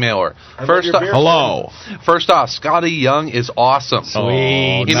time emailer. Hello. First off, Scotty Young is awesome.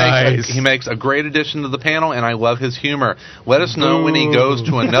 Sweet. He makes a great addition to the panel, and I love his humor. Let us know when he goes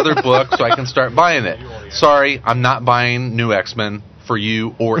to another book so I can start buying it. Sorry, I'm not buying New X-Men. for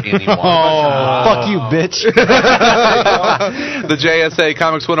you or anyone. Fuck you, bitch. The JSA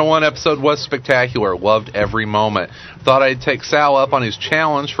Comics 101 episode was spectacular. Loved every moment. Thought I'd take Sal up on his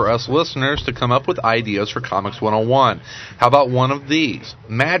challenge for us listeners to come up with ideas for Comics 101. How about one of these?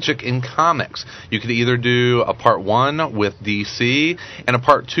 Magic in comics. You could either do a part 1 with DC and a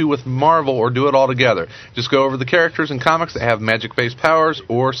part 2 with Marvel, or do it all together. Just go over the characters in comics that have magic-based powers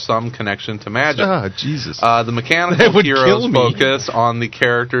or some connection to magic. Ah, Jesus. The mechanical heroes focus on the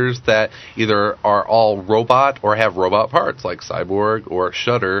characters that either are all robot or have robot parts, like Cyborg or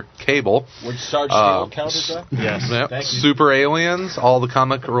Shudder, Cable. Would Sarge Steel count as that? Yes. Yep. Super aliens, all the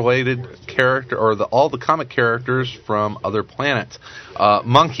comic-related character, or all the comic characters from other planets.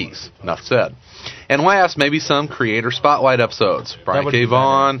 Monkeys, enough said. And last, maybe some creator spotlight episodes. Brian K.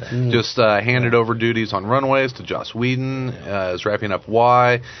 Vaughan just handed over duties on Runaways to Joss Whedon, is wrapping up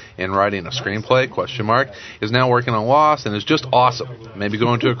Y and writing a screenplay, ? Is now working on Lost, and is just awesome. Maybe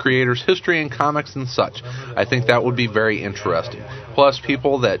go into a creator's history in comics and such. I think that would be very interesting. Plus,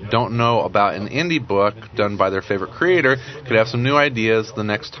 people that don't know about an indie book done by their favorite creator could have some new ideas the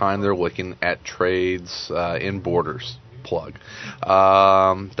next time they're looking at trades in Borders. Plug.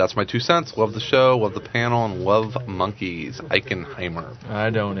 That's my 2 cents. Love the show, love the panel, and love monkeys. Eichenheimer. I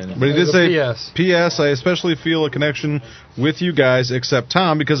don't anymore. But he did say, P.S. I especially feel a connection with you guys, except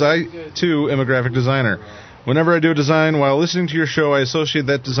Tom, because I, too, am a graphic designer. Whenever I do a design while listening to your show, I associate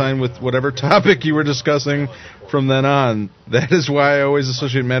that design with whatever topic you were discussing from then on. That is why I always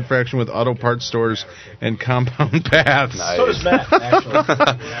associate Mad Fraction with auto parts stores and compound paths. Nice. So does Matt, actually.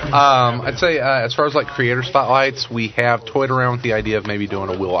 I'd say as far as like creator spotlights, we have toyed around with the idea of maybe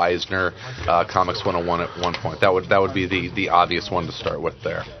doing a Will Eisner Comics 101 at one point. That would be the obvious one to start with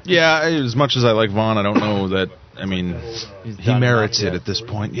there. Yeah, as much as I like Vaughn, I don't know that, I mean, he merits it at this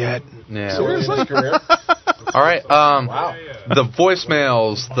point yet. Yeah. Seriously? Career? All right. Wow. The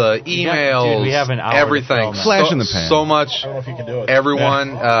voicemails, the emails, Dude, we have an hour everything. to fill, Flash in the pan. So much. I don't know if you can do it.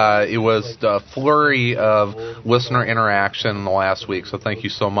 Everyone, it was a flurry of listener interaction in the last week, so thank you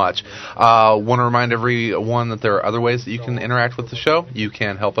so much. Want to remind everyone that there are other ways that you can interact with the show. You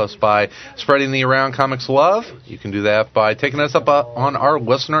can help us by spreading the Around Comics love. You can do that by taking us up on our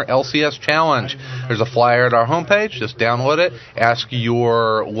listener LCS challenge. There's a flyer at our homepage. Just download it. Ask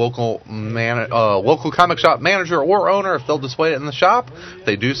your local comic shop manager or owner if they'll display it in the shop. If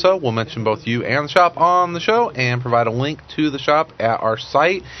they do so, we'll mention both you and the shop on the show and provide a link to the shop at our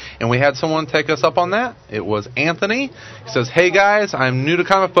site. And we had someone take us up on that. It was Anthony. He says, "Hey guys, I'm new to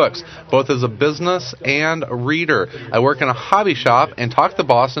comic books, both as a business and a reader. I work in a hobby shop and talk the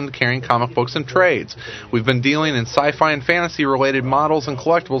boss into carrying comic books and trades. We've been dealing in sci-fi and fantasy related models and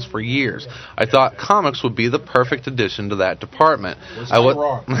collectibles for years. I thought comics would be the perfect addition to that department.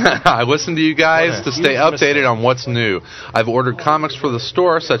 I listen to you guys to stay updated on what's new. I've ordered comics for the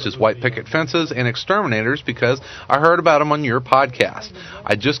store, such as White Picket Fences and Exterminators, because I heard about them on your podcast.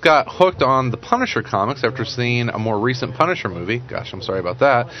 I just got hooked on the Punisher comics after seeing a more recent Punisher movie. Gosh, I'm sorry about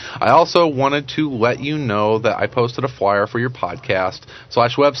that. I also wanted to let you know that I posted a flyer for your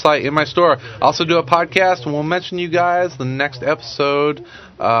podcast/website in my store. I also do a podcast, and we'll mention you guys the next episode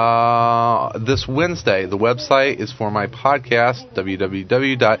this Wednesday. The website is for my podcast,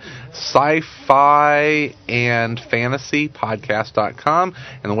 www.sci-fi-and-fantasy-podcast.com,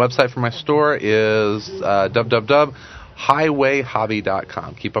 and the website for my store is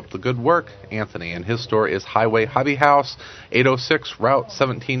www.highwayhobby.com. Keep up the good work, Anthony, and his store is Highway Hobby House, 806 Route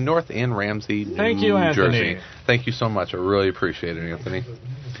 17 North in Ramsey, New Jersey. Thank you so much. I really appreciate it, Anthony.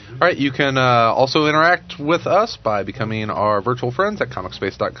 All right, you can also interact with us by becoming our virtual friends at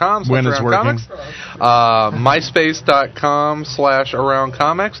comicspace.com. When it's working.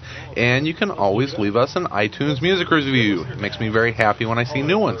 MySpace.com/AroundComics. And you can always leave us an iTunes music review. It makes me very happy when I see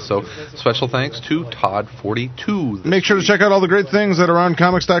new ones. So special thanks to Todd42. Make sure to check out all the great things that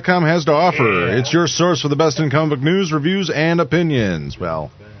AroundComics.com has to offer. Yeah. It's your source for the best in comic book news, reviews, and opinions. Well,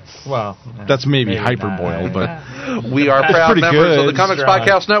 that's maybe hyperboiled, but we are proud members of the good. Comics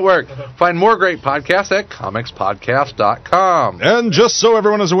Podcast Network. Find more great podcasts at comicspodcast.com. And just so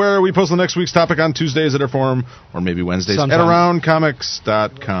everyone is aware, we post the next week's topic on Tuesdays at our forum, or maybe Wednesdays at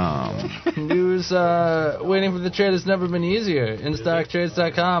AroundComics.com. News waiting for the trade has never been easier.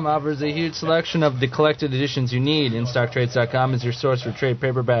 InStockTrades.com offers a huge selection of the collected editions you need. InStockTrades.com is your source for trade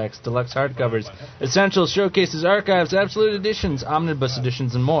paperbacks, deluxe hardcovers, essentials, showcases, archives, absolute editions, omnibus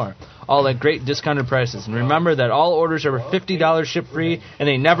editions, and more. All at great discounted prices. And remember that all orders are $50 ship-free, and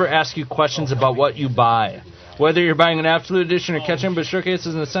they never ask you questions about what you buy. Whether you're buying an absolute edition or catching up with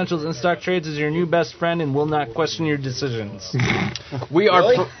showcases and essentials, In Stock Trades is your new best friend and will not question your decisions. We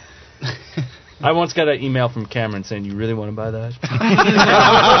are... I once got an email from Cameron saying, "You really want to buy that?"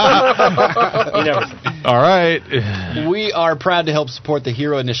 He never said. All right. We are proud to help support the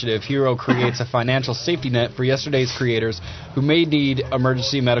HERO initiative. HERO creates a financial safety net for yesterday's creators who may need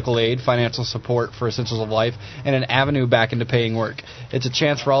emergency medical aid, financial support for essentials of life, and an avenue back into paying work. It's a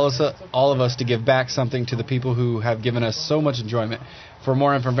chance for all of us to give back something to the people who have given us so much enjoyment. For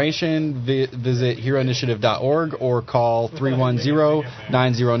more information, visit heroinitiative.org or call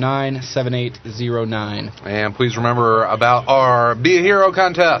 310-909-7809. And please remember about our Be a Hero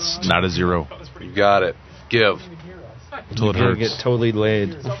contest. Not a zero. You got it. Give. Until it You're gonna hurts. get totally laid.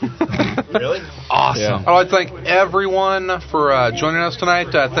 Really? Awesome. Yeah. I'd like to thank everyone for joining us tonight.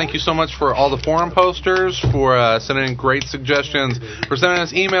 Thank you so much for all the forum posters, for sending in great suggestions, for sending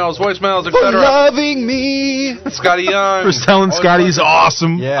us emails, voicemails, For etc. loving me. Scotty Young. For telling Scotty he's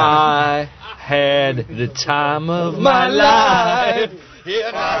awesome. Yeah. I had the time of my life.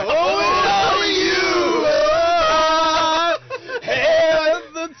 And I owe it all to you. I had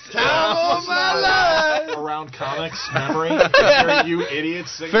the time of my life. Around Comics memory. Hearing you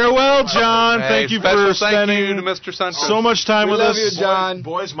idiots sing. Farewell, John. Hey, thank you special for thank spending you to Mr. Suntress. so much time We with love us. you, John.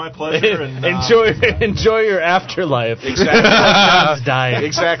 Boys, my pleasure. And, Enjoy your afterlife. Exactly. John's dying.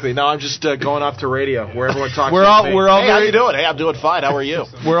 Exactly. No, I'm just going off to radio where everyone talks. We're to all- me. we're all Hey, how very- you doing? Hey, I'm doing fine. How are you?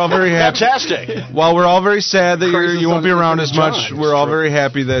 We're all very happy. Fantastic. While we're all very sad that Crisis you won't be on around the as John. much, we're all very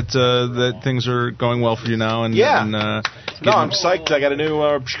happy that that things are going well for you now. And, Yeah. and, No, I'm psyched. I got a new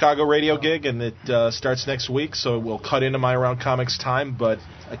Chicago radio gig, and it starts next week, so it will cut into my Around Comics time, but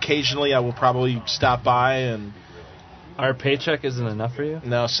occasionally I will probably stop by and... Our paycheck isn't enough for you?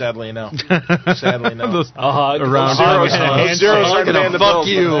 No, sadly, no. Sadly, no. Those A hug. Around Zeros, Comics. zeros I'm aren't gonna paying the fuck bills,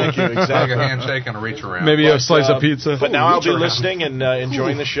 but you. Thank you, Like exactly. a handshake and a reach around. Maybe a slice But, of pizza. But now I'll reach be around. listening and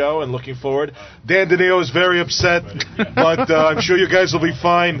enjoying the show and looking forward. Dan DiNeo is very upset, but I'm sure you guys will be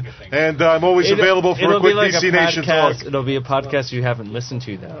fine, and I'm always available for a quick DC Nation talk. It'll be a podcast you haven't listened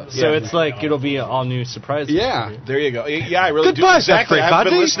to, though. So Yeah. it's like it'll be an all-new surprise. Yeah. There you go. Yeah, I really Goodbye, do. Exactly. I haven't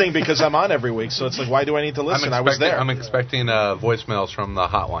been Sacre listening because I'm on every week, so it's like, why do I need to listen? I was there. I'm expecting voicemails from the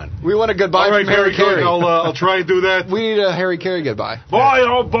hotline. We want a goodbye All right, from Harry very good. Carey. I'll try and do that. We need a Harry Carey goodbye. Boy,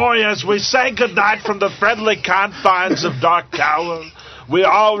 oh boy, as we say goodnight from the friendly confines of Dark Tower, we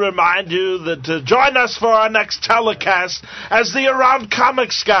all remind you that to join us for our next telecast as the Around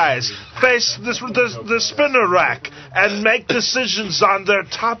Comics guys face the spinner rack and make decisions on their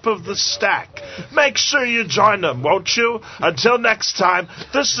top of the stack. Make sure you join them, won't you? Until next time,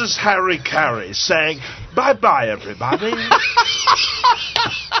 this is Harry Carey saying bye-bye, everybody.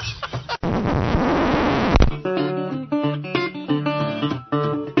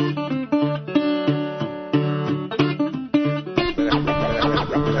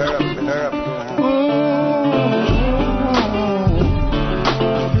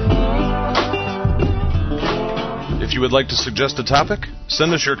 If you would like to suggest a topic,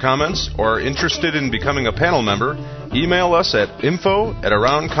 send us your comments, or are interested in becoming a panel member, email us at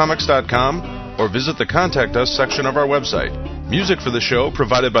info@aroundcomics.com or visit the Contact Us section of our website. Music for the show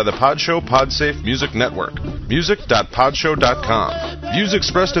provided by the Podshow Podsafe Music Network. Music.podshow.com. Views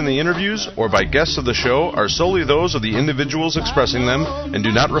expressed in the interviews or by guests of the show are solely those of the individuals expressing them and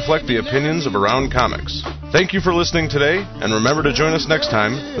do not reflect the opinions of Around Comics. Thank you for listening today, and remember to join us next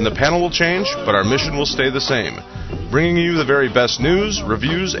time when the panel will change, but our mission will stay the same. Bringing you the very best news,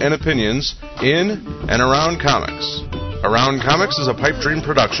 reviews, and opinions in and around comics. Around Comics is a Pipe Dream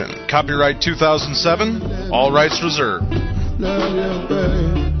production. Copyright 2007, all rights reserved. Love you,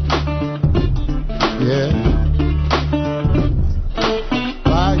 baby. Yeah.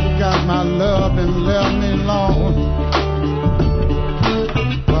 Why you got my love and left me alone?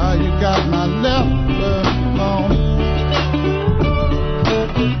 Why you got my love alone?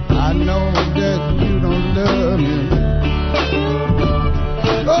 I know that you don't love me.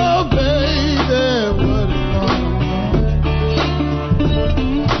 Oh, baby, what is going on?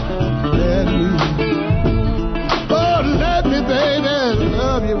 Let me, baby,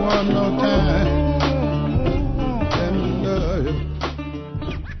 love you one more time. Let me love you.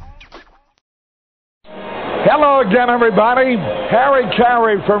 Hello again, everybody. Harry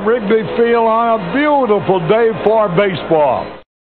Carey from Wrigley Field on a beautiful day for baseball.